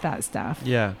all of that stuff.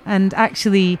 Yeah. And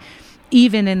actually,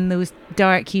 even in those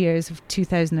dark years of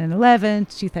 2011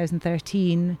 to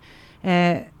 2013,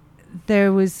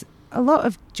 there was a lot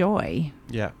of joy.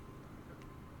 Yeah.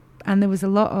 And there was a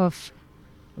lot of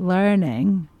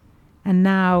learning, and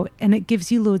it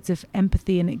gives you loads of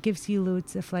empathy, and it gives you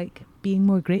loads of like being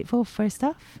more grateful for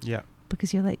stuff. Yeah.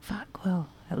 Because you're like, fuck, well,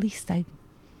 at least I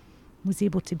was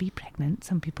able to be pregnant.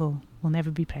 Some people will never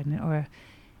be pregnant, or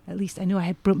at least I know I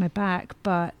had broke my back,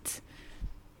 but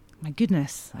my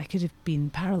goodness, I could have been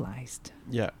paralyzed.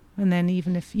 Yeah. And then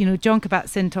even if, you know, John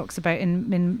Kabat-Zinn talks about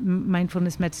in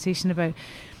mindfulness meditation about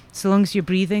so long as you're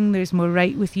breathing, there's more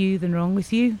right with you than wrong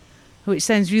with you, which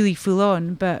sounds really full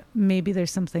on, but maybe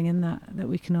there's something in that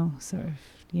we can all sort of,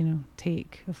 you know,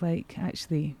 take of like,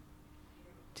 actually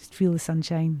just feel the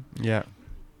sunshine. Yeah.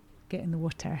 Get in the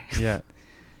water. Yeah.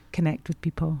 Connect with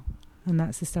people. And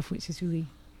that's the stuff which is really,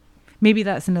 maybe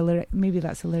that's a lyric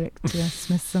to a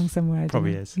Smith song somewhere.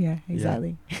 Probably is. Yeah,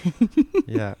 exactly.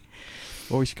 Yeah.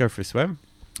 Well, we should go for a swim.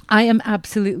 I am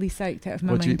absolutely psyched out of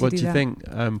my mind to do that. What do you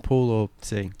think, pool or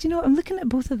sea? Do you know what? I'm looking at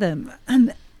both of them,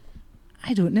 and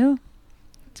I don't know.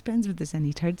 Depends if there's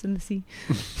any turds in the sea.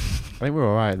 I think we're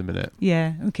all right at the minute.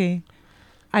 Yeah, okay.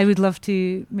 I would love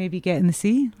to maybe get in the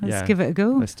sea. Let's give it a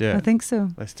go. Let's do it. I think so.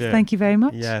 Let's do it. Thank you very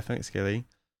much. Yeah, thanks, Gilly.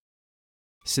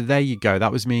 So there you go.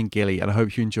 That was me and Gilly, and I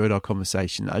hope you enjoyed our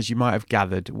conversation. As you might have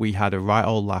gathered, we had a right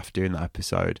old laugh doing that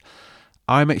episode.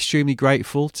 I'm extremely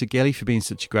grateful to Gilly for being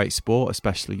such a great sport,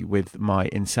 especially with my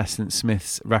incessant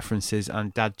Smiths references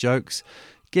and dad jokes.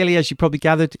 Gilly, as you probably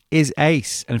gathered, is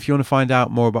ace. And if you want to find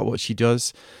out more about what she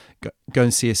does, go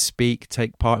and see her speak,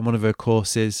 take part in one of her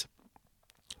courses,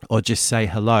 or just say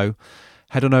hello,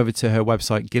 head on over to her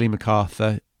website, Gilly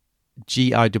McArthur.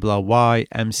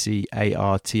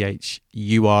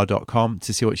 GILLYMCARTHUR.com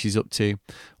to see what she's up to,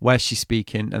 where she's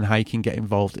speaking, and how you can get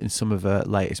involved in some of her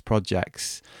latest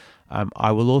projects.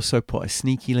 I will also put a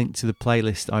sneaky link to the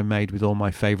playlist I made with all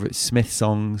my favourite Smith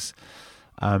songs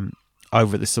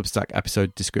over at the Substack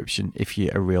episode description if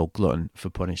you're a real glutton for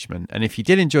punishment. And if you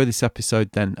did enjoy this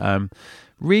episode, then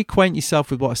reacquaint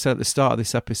yourself with what I said at the start of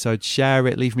this episode. Share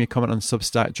it, leave me a comment on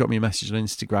Substack, drop me a message on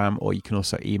Instagram, or you can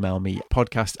also email me,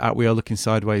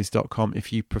 podcast@wearelookingsideways.com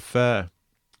if you prefer.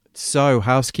 So,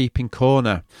 housekeeping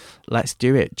corner. Let's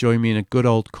do it. Join me in a good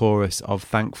old chorus of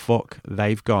thank fuck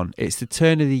they've gone. It's the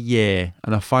turn of the year,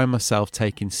 and I find myself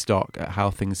taking stock at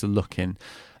how things are looking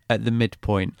at the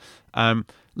midpoint.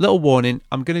 Little warning,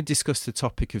 I'm going to discuss the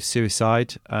topic of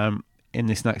suicide in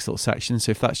this next little section,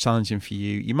 so if that's challenging for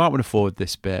you, you might want to forward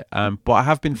this bit. But I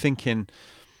have been thinking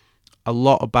a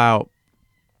lot about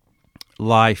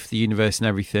life, the universe and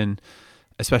everything,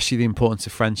 especially the importance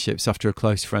of friendships after a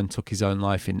close friend took his own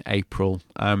life in April.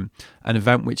 An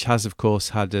event which has, of course,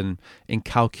 had an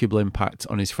incalculable impact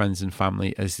on his friends and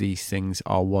family, as these things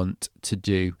are wont to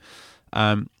do.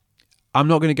 I'm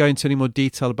not going to go into any more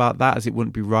detail about that, as it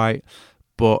wouldn't be right,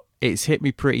 but it's hit me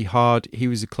pretty hard. He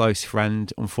was a close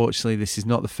friend. Unfortunately, this is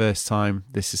not the first time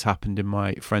this has happened in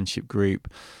my friendship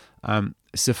group.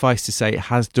 Suffice to say, it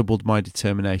has doubled my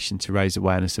determination to raise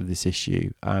awareness of this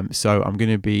issue. So I'm going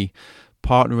to be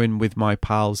partnering with my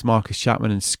pals Marcus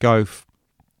Chapman and Scofe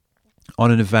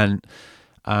on an event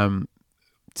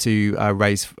to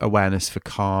raise awareness for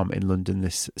Calm in London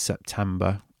this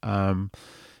September.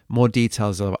 More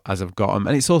details as I've got them,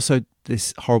 and it's also,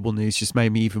 this horrible news just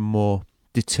made me even more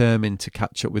determined to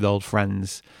catch up with old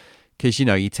friends, because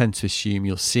you tend to assume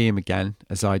you'll see him again,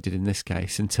 as I did in this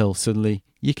case, until suddenly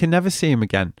you can never see him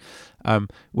again,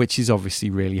 which is obviously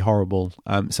really horrible.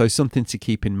 So something to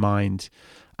keep in mind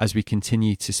as we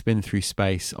continue to spin through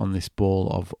space on this ball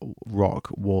of rock,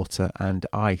 water and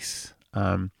ice.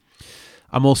 I'm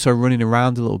also running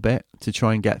around a little bit to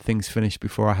try and get things finished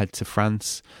before I head to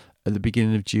France at the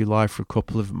beginning of July for a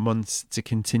couple of months to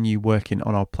continue working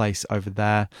on our place over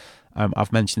there.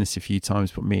 I've mentioned this a few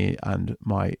times, but me and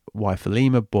my wife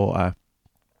Alima bought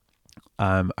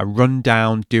a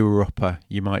rundown doer-upper,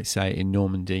 you might say, in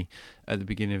Normandy at the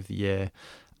beginning of the year.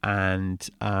 And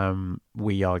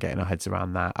we are getting our heads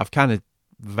around that. I've kind of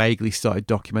vaguely started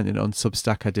documenting it on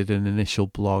Substack. I did an initial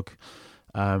blog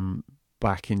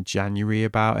back in January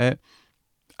about it,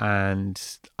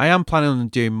 and I am planning on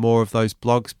doing more of those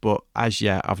blogs, but as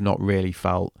yet I've not really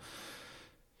felt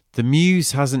the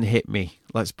muse hasn't hit me,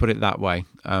 let's put it that way,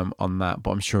 on that,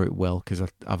 but I'm sure it will, because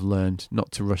I've learned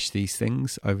not to rush these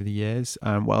things over the years.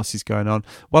 What else is going on?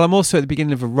 Well, I'm also at the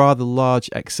beginning of a rather large,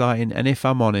 exciting, and if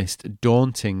I'm honest,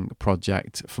 daunting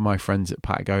project for my friends at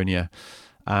Patagonia.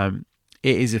 It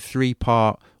is a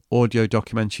 3-part audio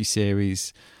documentary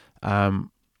series,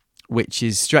 which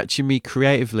is stretching me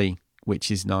creatively,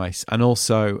 which is nice, and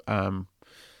also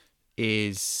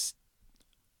is,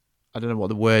 I don't know what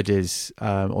the word is,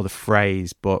 or the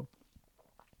phrase, but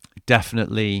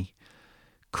definitely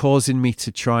causing me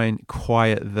to try and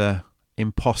quiet the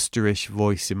imposterish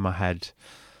voice in my head,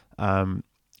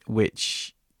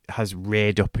 which has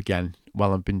reared up again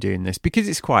while I've been doing this, because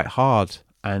it's quite hard.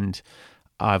 And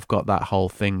I've got that whole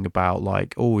thing about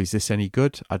like, oh, is this any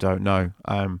good? I don't know.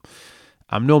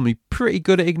 I'm normally pretty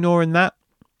good at ignoring that.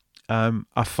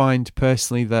 I find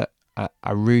personally that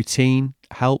a routine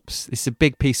helps. It's a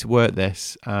big piece of work,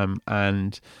 this,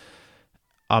 and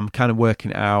I'm kind of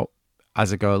working it out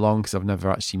as I go along, because I've never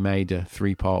actually made a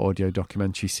 3-part audio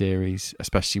documentary series,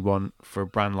 especially one for a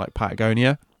brand like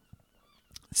Patagonia.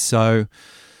 So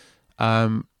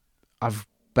I've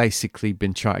basically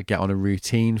been trying to get on a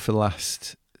routine for the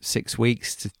last 6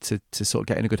 weeks to sort of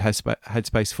get in a good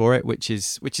headspace for it, which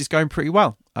is going pretty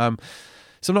well. So I'm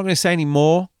not going to say any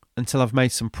more until I've made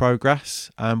some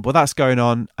progress, but that's going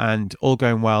on, and all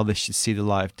going well, this should see the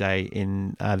light of day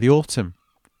in the autumn,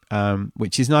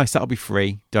 which is nice. That'll be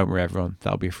free, don't worry everyone,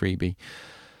 that'll be a freebie.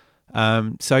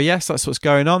 So yes, that's what's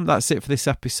going on. That's it for this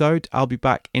episode. I'll be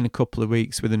back in a couple of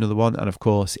weeks with another one, and of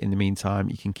course in the meantime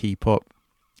you can keep up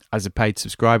as a paid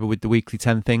subscriber with the weekly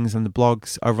 10 things and the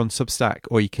blogs over on Substack,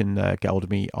 or you can get hold of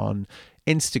me on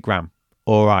Instagram.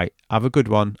 All right, have a good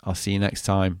one. I'll see you next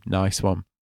time. Nice one.